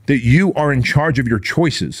that you are in charge of your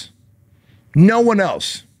choices. No one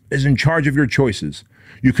else is in charge of your choices.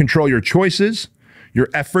 You control your choices, your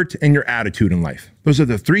effort, and your attitude in life. Those are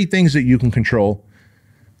the three things that you can control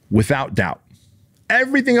without doubt.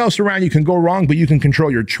 Everything else around you can go wrong, but you can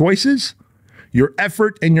control your choices, your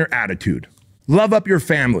effort, and your attitude. Love up your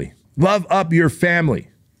family. Love up your family.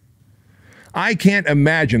 I can't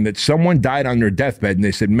imagine that someone died on their deathbed and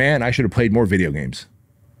they said, man, I should have played more video games.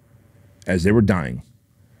 As they were dying,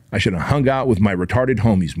 I should have hung out with my retarded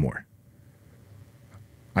homies more.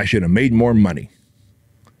 I should have made more money.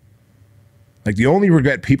 Like, the only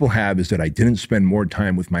regret people have is that I didn't spend more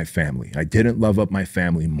time with my family. I didn't love up my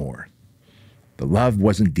family more. The love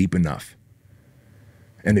wasn't deep enough.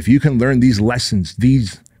 And if you can learn these lessons,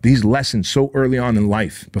 these lessons so early on in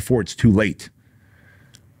life before it's too late,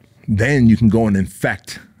 then you can go and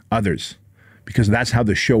infect others, because that's how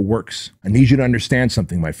the show works. I need you to understand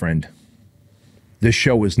something, my friend. This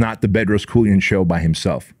show is not the Bedros Keuilian Show by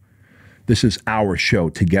himself. This is our show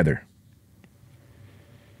together.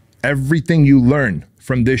 Everything you learn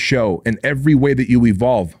from this show and every way that you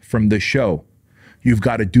evolve from this show, you've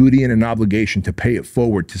got a duty and an obligation to pay it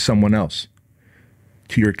forward to someone else,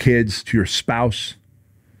 to your kids, to your spouse,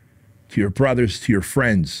 to your brothers, to your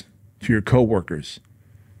friends, to your coworkers.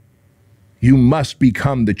 You must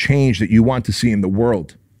become the change that you want to see in the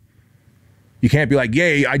world. You can't be like,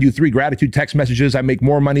 yay, I do 3 gratitude text messages. I make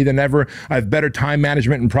more money than ever. I have better time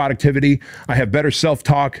management and productivity. I have better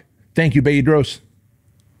self-talk. Thank you, Bedros.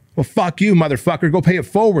 Well, fuck you, motherfucker. Go pay it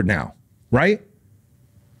forward now, right?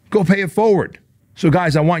 Go pay it forward. So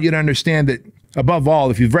guys, I want you to understand that, above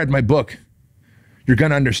all, if you've read my book, you're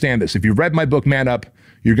going to understand this. If you've read my book, Man Up,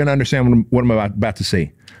 you're going to understand what I'm about to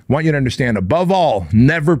say. I want you to understand, above all,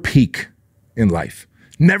 never peak in life.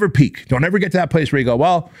 Never peak. Don't ever get to that place where you go,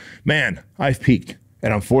 well, man, I've peaked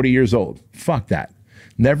and I'm 40 years old. Fuck that.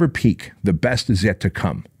 Never peak. The best is yet to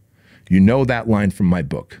come. You know that line from my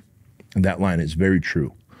book, and that line is very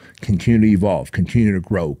true. Continue to evolve, continue to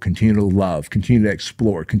grow, continue to love, continue to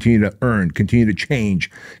explore, continue to earn, continue to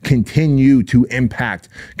change, continue to impact,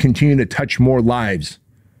 continue to touch more lives.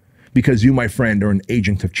 Because you, my friend, are an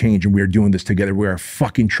agent of change, and we are doing this together. We are a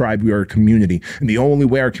fucking tribe. We are a community. And the only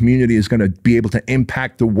way our community is going to be able to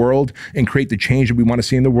impact the world and create the change that we want to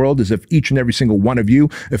see in the world is if each and every single one of you,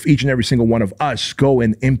 if each and every single one of us go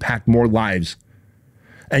and impact more lives.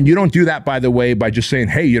 And you don't do that, by the way, by just saying,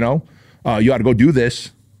 hey, you know, you ought to go do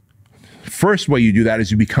this. First way you do that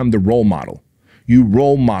is you become the role model. You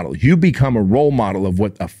role model. You become a role model of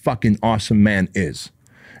what a fucking awesome man is.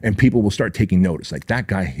 And people will start taking notice. Like, that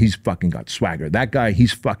guy, he's fucking got swagger. That guy,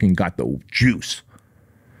 he's fucking got the juice.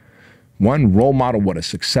 One, role model what a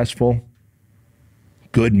successful,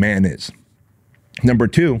 good man is. Number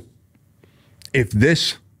 2, if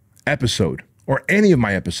this episode or any of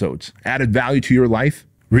my episodes added value to your life,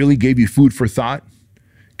 really gave you food for thought,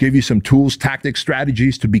 gave you some tools, tactics,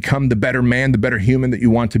 strategies to become the better man, the better human that you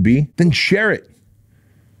want to be, then share it.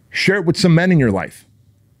 Share it with some men in your life.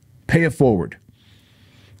 Pay it forward.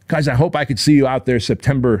 Guys, I hope I could see you out there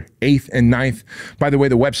September 8th and 9th. By the way,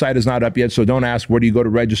 the website is not up yet, so don't ask where do you go to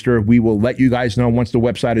register. We will let you guys know once the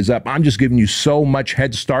website is up. I'm just giving you so much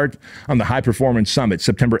head start on the High Performance Summit,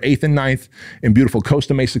 September 8th and 9th in beautiful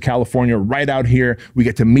Costa Mesa, California, right out here. We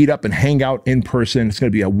get to meet up and hang out in person. It's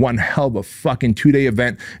going to be a one hell of a fucking 2-day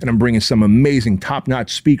event, and I'm bringing some amazing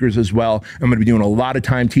top-notch speakers as well. I'm going to be doing a lot of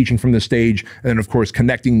time teaching from the stage, and then, of course,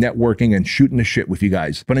 connecting, networking, and shooting the shit with you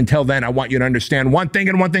guys. But until then, I want you to understand one thing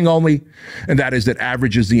and one thing only, and that is that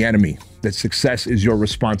average is the enemy, that success is your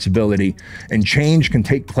responsibility, and change can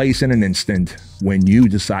take place in an instant when you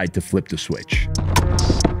decide to flip the switch.